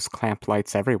personally use clamp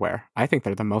lights everywhere. I think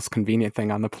they're the most convenient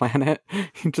thing on the planet.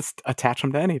 You just attach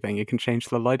them to anything. You can change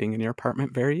the lighting in your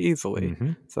apartment very easily.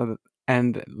 Hmm.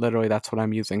 And literally, that's what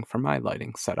I'm using for my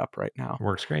lighting setup right now.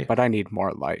 Works great. But I need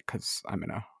more light because I'm in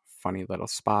a funny little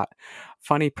spot.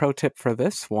 Funny pro tip for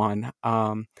this one: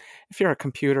 if you're a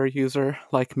computer user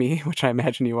like me, which I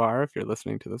imagine you are if you're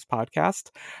listening to this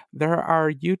podcast, there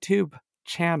are YouTube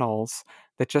channels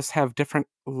that just have different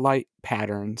light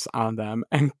patterns on them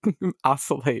and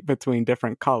oscillate between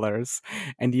different colors.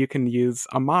 And you can use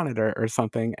a monitor or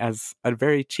something as a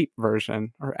very cheap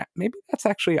version, or maybe that's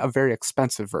actually a very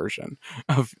expensive version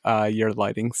of your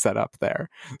lighting setup there.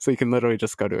 So you can literally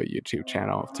just go to a YouTube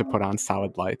channel to put on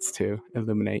solid lights to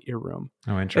illuminate your room.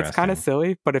 Oh, It's kind of interesting.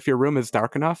 silly, but if your room is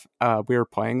dark enough, we were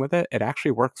playing with it. It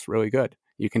actually works really good.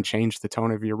 You can change the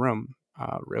tone of your room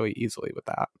really easily with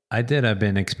that. I've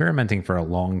been experimenting for a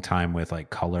long time with like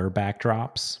color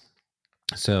backdrops.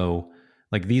 So,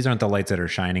 like, these aren't the lights that are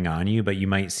shining on you, but you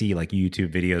might see like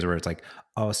YouTube videos where it's like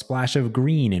a splash of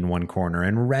green in one corner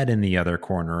and red in the other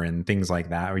corner and things like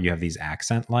that, where you have these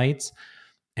accent lights.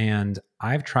 And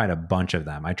I've tried a bunch of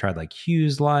them. I tried like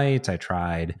Hughes lights. I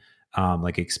tried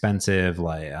like expensive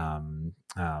like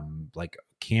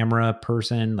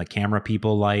camera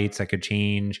people lights I could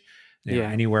change, Yeah.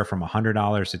 anywhere from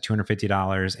 $100 to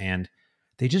 $250, and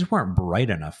they just weren't bright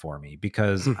enough for me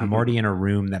because I'm already in a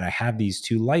room that I have these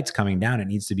two lights coming down. It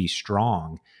needs to be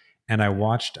strong. And I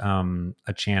watched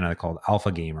a channel called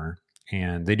Alpha Gamer,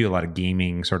 and they do a lot of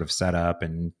gaming sort of setup,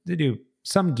 and they do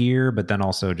some gear, but then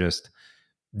also just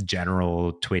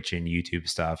general Twitch and YouTube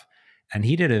stuff. And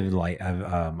he did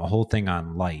a whole thing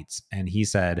on lights, and he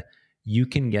said you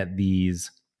can get these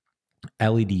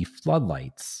LED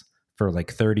floodlights for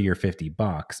like 30 or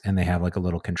 $50, and they have like a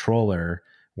little controller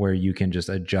where you can just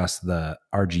adjust the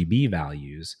RGB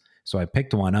values. So I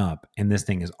picked one up, and this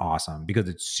thing is awesome because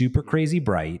it's super crazy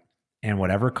bright and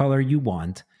whatever color you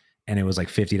want. And it was like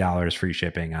 $50 free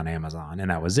shipping on Amazon, and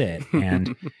that was it.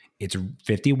 And it's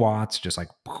 50 watts, just like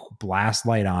blast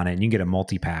light on it. And you can get a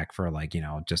multi pack for like,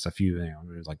 just a few,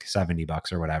 like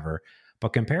 $70 or whatever.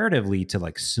 But comparatively to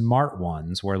like smart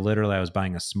ones, where literally I was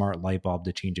buying a smart light bulb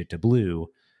to change it to blue,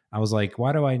 I was like,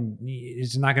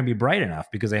 it's not going to be bright enough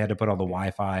because they had to put all the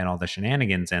Wi-Fi and all the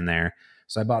shenanigans in there.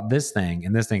 So I bought this thing,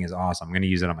 and this thing is awesome. I'm going to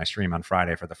use it on my stream on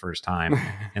Friday for the first time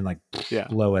and like Yeah.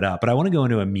 blow it up. But I want to go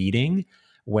into a meeting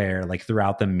where like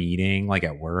throughout the meeting, like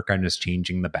at work, I'm just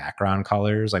changing the background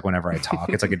colors. Like whenever I talk,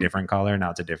 it's like a different color.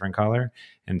 Now it's a different color,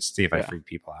 and see if I Yeah. freak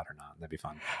people out or not. That'd be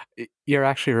fun. You're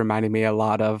actually reminding me a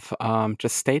lot of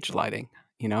just stage lighting.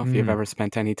 If you've ever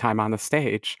spent any time on the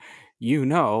stage,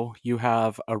 you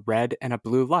have a red and a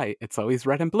blue light. It's always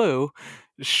red and blue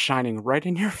shining right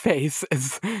in your face.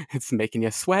 It's making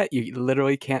you sweat. You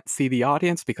literally can't see the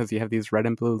audience because you have these red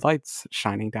and blue lights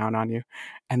shining down on you.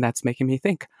 And that's making me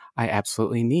think I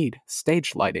absolutely need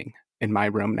stage lighting in my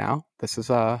room now. This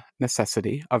is a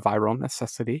necessity, a viral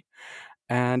necessity.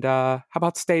 And how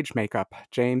about stage makeup?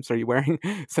 James, are you wearing,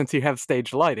 since you have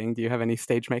stage lighting, do you have any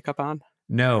stage makeup on?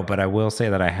 No, but I will say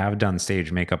that I have done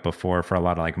stage makeup before for a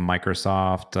lot of like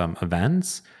Microsoft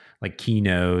events, like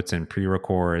keynotes and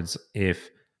pre-records. If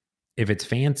it's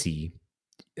fancy,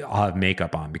 I'll have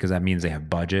makeup on because that means they have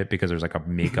budget because there's like a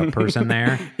makeup person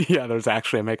there. Yeah, there's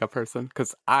actually a makeup person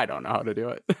because I don't know how to do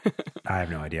it. I have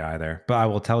no idea either, but I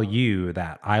will tell you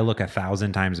that I look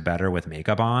 1,000 times better with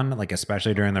makeup on, like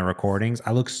especially during the recordings.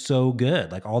 I look so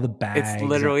good, like all the It's bags.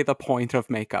 literally the point of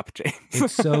makeup, James.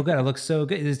 It's so good. I look so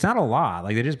good. It's not a lot.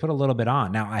 Like they just put a little bit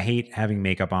on. Now I hate having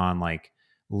makeup on like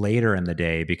later in the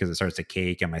day because it starts to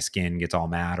cake and my skin gets all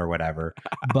matte or whatever.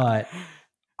 But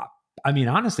I mean,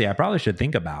 honestly, I probably should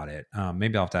think about it.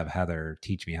 Maybe I'll have to have Heather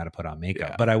teach me how to put on makeup.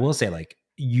 Yeah. But I will say, like,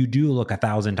 you do look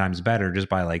 1,000 times better just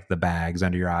by like the bags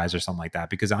under your eyes or something like that.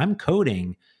 Because I'm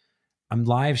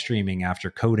live streaming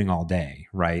after coding all day,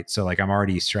 right? So like I'm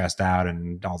already stressed out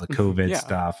and all the COVID Yeah.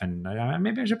 stuff, and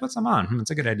maybe I should put some on.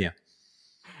 It's a good idea.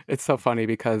 It's so funny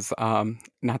because,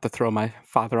 not to throw my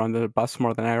father under the bus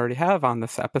more than I already have on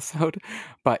this episode,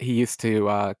 but he used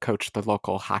to coach the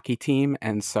local hockey team.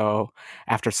 And so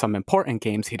after some important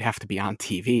games, he'd have to be on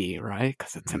TV, right?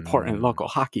 Because it's important Mm. local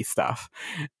hockey stuff.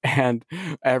 And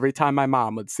every time my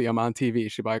mom would see him on TV,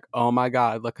 she'd be like, oh my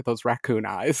God, look at those raccoon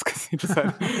eyes. Because he just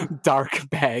had dark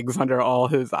bags under all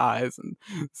his eyes. And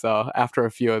so after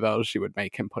a few of those, she would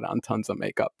make him put on tons of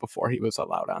makeup before he was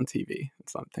allowed on TV.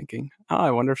 So I'm thinking, oh,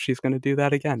 I wonder if she's going to do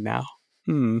that again now.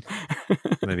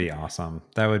 That'd be awesome.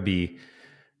 That'd be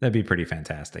pretty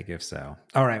fantastic if so.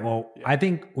 All right. Well, I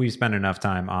think we've spent enough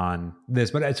time on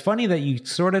this, but it's funny that you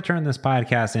sort of turned this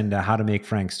podcast into how to make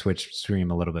Frank's Twitch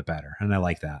stream a little bit better. And I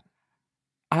like that.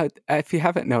 If you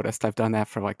haven't noticed, I've done that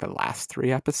for like the last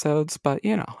 3 episodes, but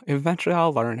eventually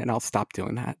I'll learn and I'll stop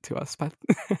doing that to us. But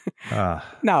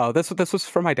no, this was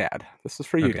for my dad. This was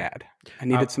for you, Dad. I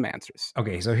needed some answers.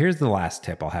 Okay, so here's the last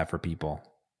tip I'll have for people.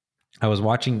 I was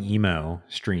watching Emo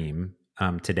stream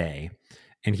today,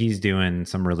 and he's doing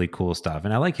some really cool stuff.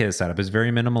 And I like his setup. It's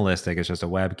very minimalistic. It's just a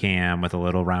webcam with a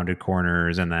little rounded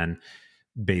corners and then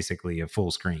basically a full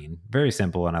screen. Very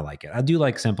simple, and I like it. I do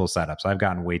like simple setups. I've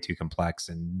gotten way too complex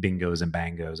and bingos and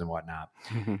bangos and whatnot.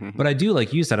 But I do,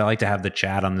 like you said, I like to have the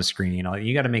chat on the screen.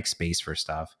 You got to make space for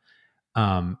stuff.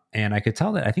 And I could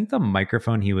tell that I think the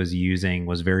microphone he was using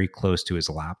was very close to his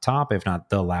laptop, if not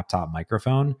the laptop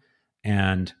microphone.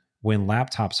 And when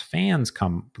laptops fans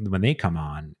come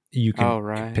on, you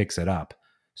can it picks it up.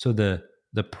 So the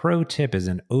pro tip is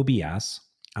in OBS.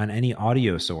 On any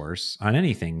audio source, on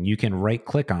anything, you can right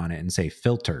click on it and say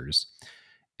filters.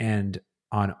 And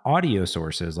on audio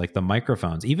sources like the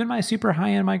microphones, even my super high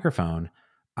end microphone,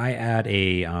 I add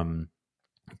a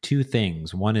 2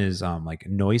 things. One is like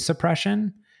noise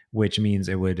suppression, which means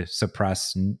it would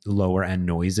suppress lower end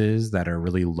noises that are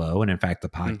really low. And in fact, the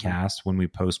podcast, when we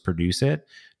post produce it,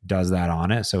 does that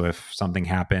on it. So if something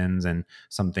happens and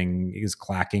something is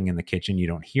clacking in the kitchen, you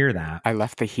don't hear that. I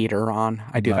left the heater on.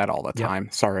 I do that all the time.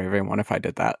 Sorry, everyone, if I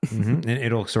did that. And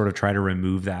it'll sort of try to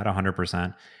remove that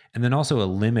 100%. And then also a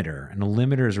limiter. And a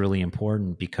limiter is really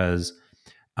important because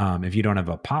if you don't have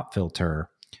a pop filter,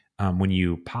 when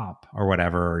you pop or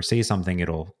whatever, or say something,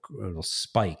 it'll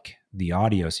spike the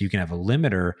audio. So you can have a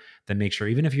limiter that makes sure,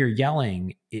 even if you're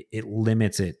yelling, it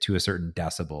limits it to a certain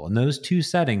decibel. And those 2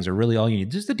 settings are really all you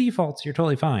need. Just the defaults, you're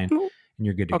totally fine. And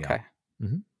you're good to go.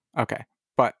 Okay.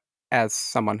 But as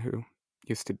someone who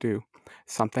used to do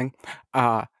something,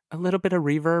 a little bit of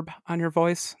reverb on your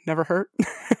voice never hurt.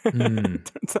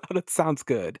 Turns out it sounds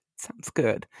good.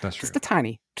 That's true. Just a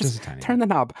tiny. Just turn the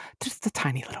knob just a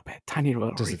tiny little bit. Tiny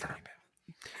little just reverb.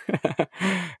 A tiny bit.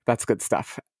 That's good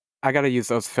stuff. I got to use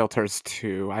those filters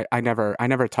too. I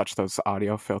never touched those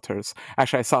audio filters.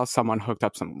 Actually, I saw someone hooked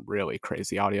up some really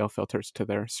crazy audio filters to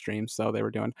their stream. So they were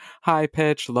doing high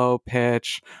pitch, low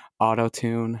pitch, auto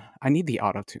tune. I need the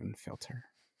auto tune filter.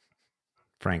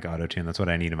 Frank auto tune. That's what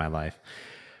I need in my life.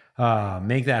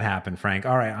 Make that happen, Frank.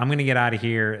 All right, I'm going to get out of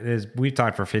here. We've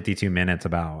talked for 52 minutes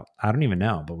about, I don't even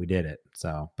know, but we did it.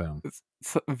 So boom.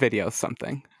 Video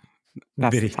something.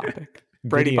 That's the topic.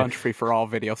 Brady Bunch free for all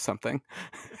video something.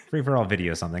 Free for all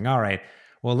video something. All right.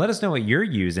 Well, let us know what you're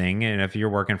using. And if you're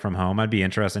working from home, I'd be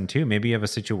interested too. Maybe you have a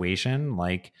situation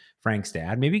like Frank's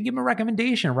dad. Maybe give him a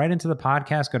recommendation right into the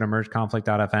podcast. Go to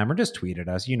mergeconflict.fm or just tweet at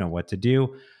us. You know what to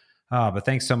do. But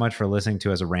thanks so much for listening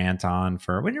to us rant on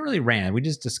for, we didn't really rant. We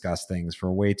just discussed things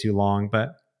for way too long.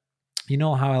 But you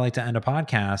know how I like to end a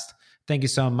podcast. Thank you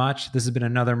so much. This has been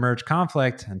another Merge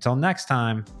Conflict. Until next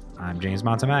time, I'm James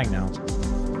Montemagno.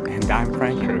 And I'm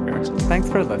Frank Krueger. Thanks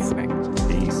for listening.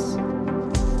 Peace.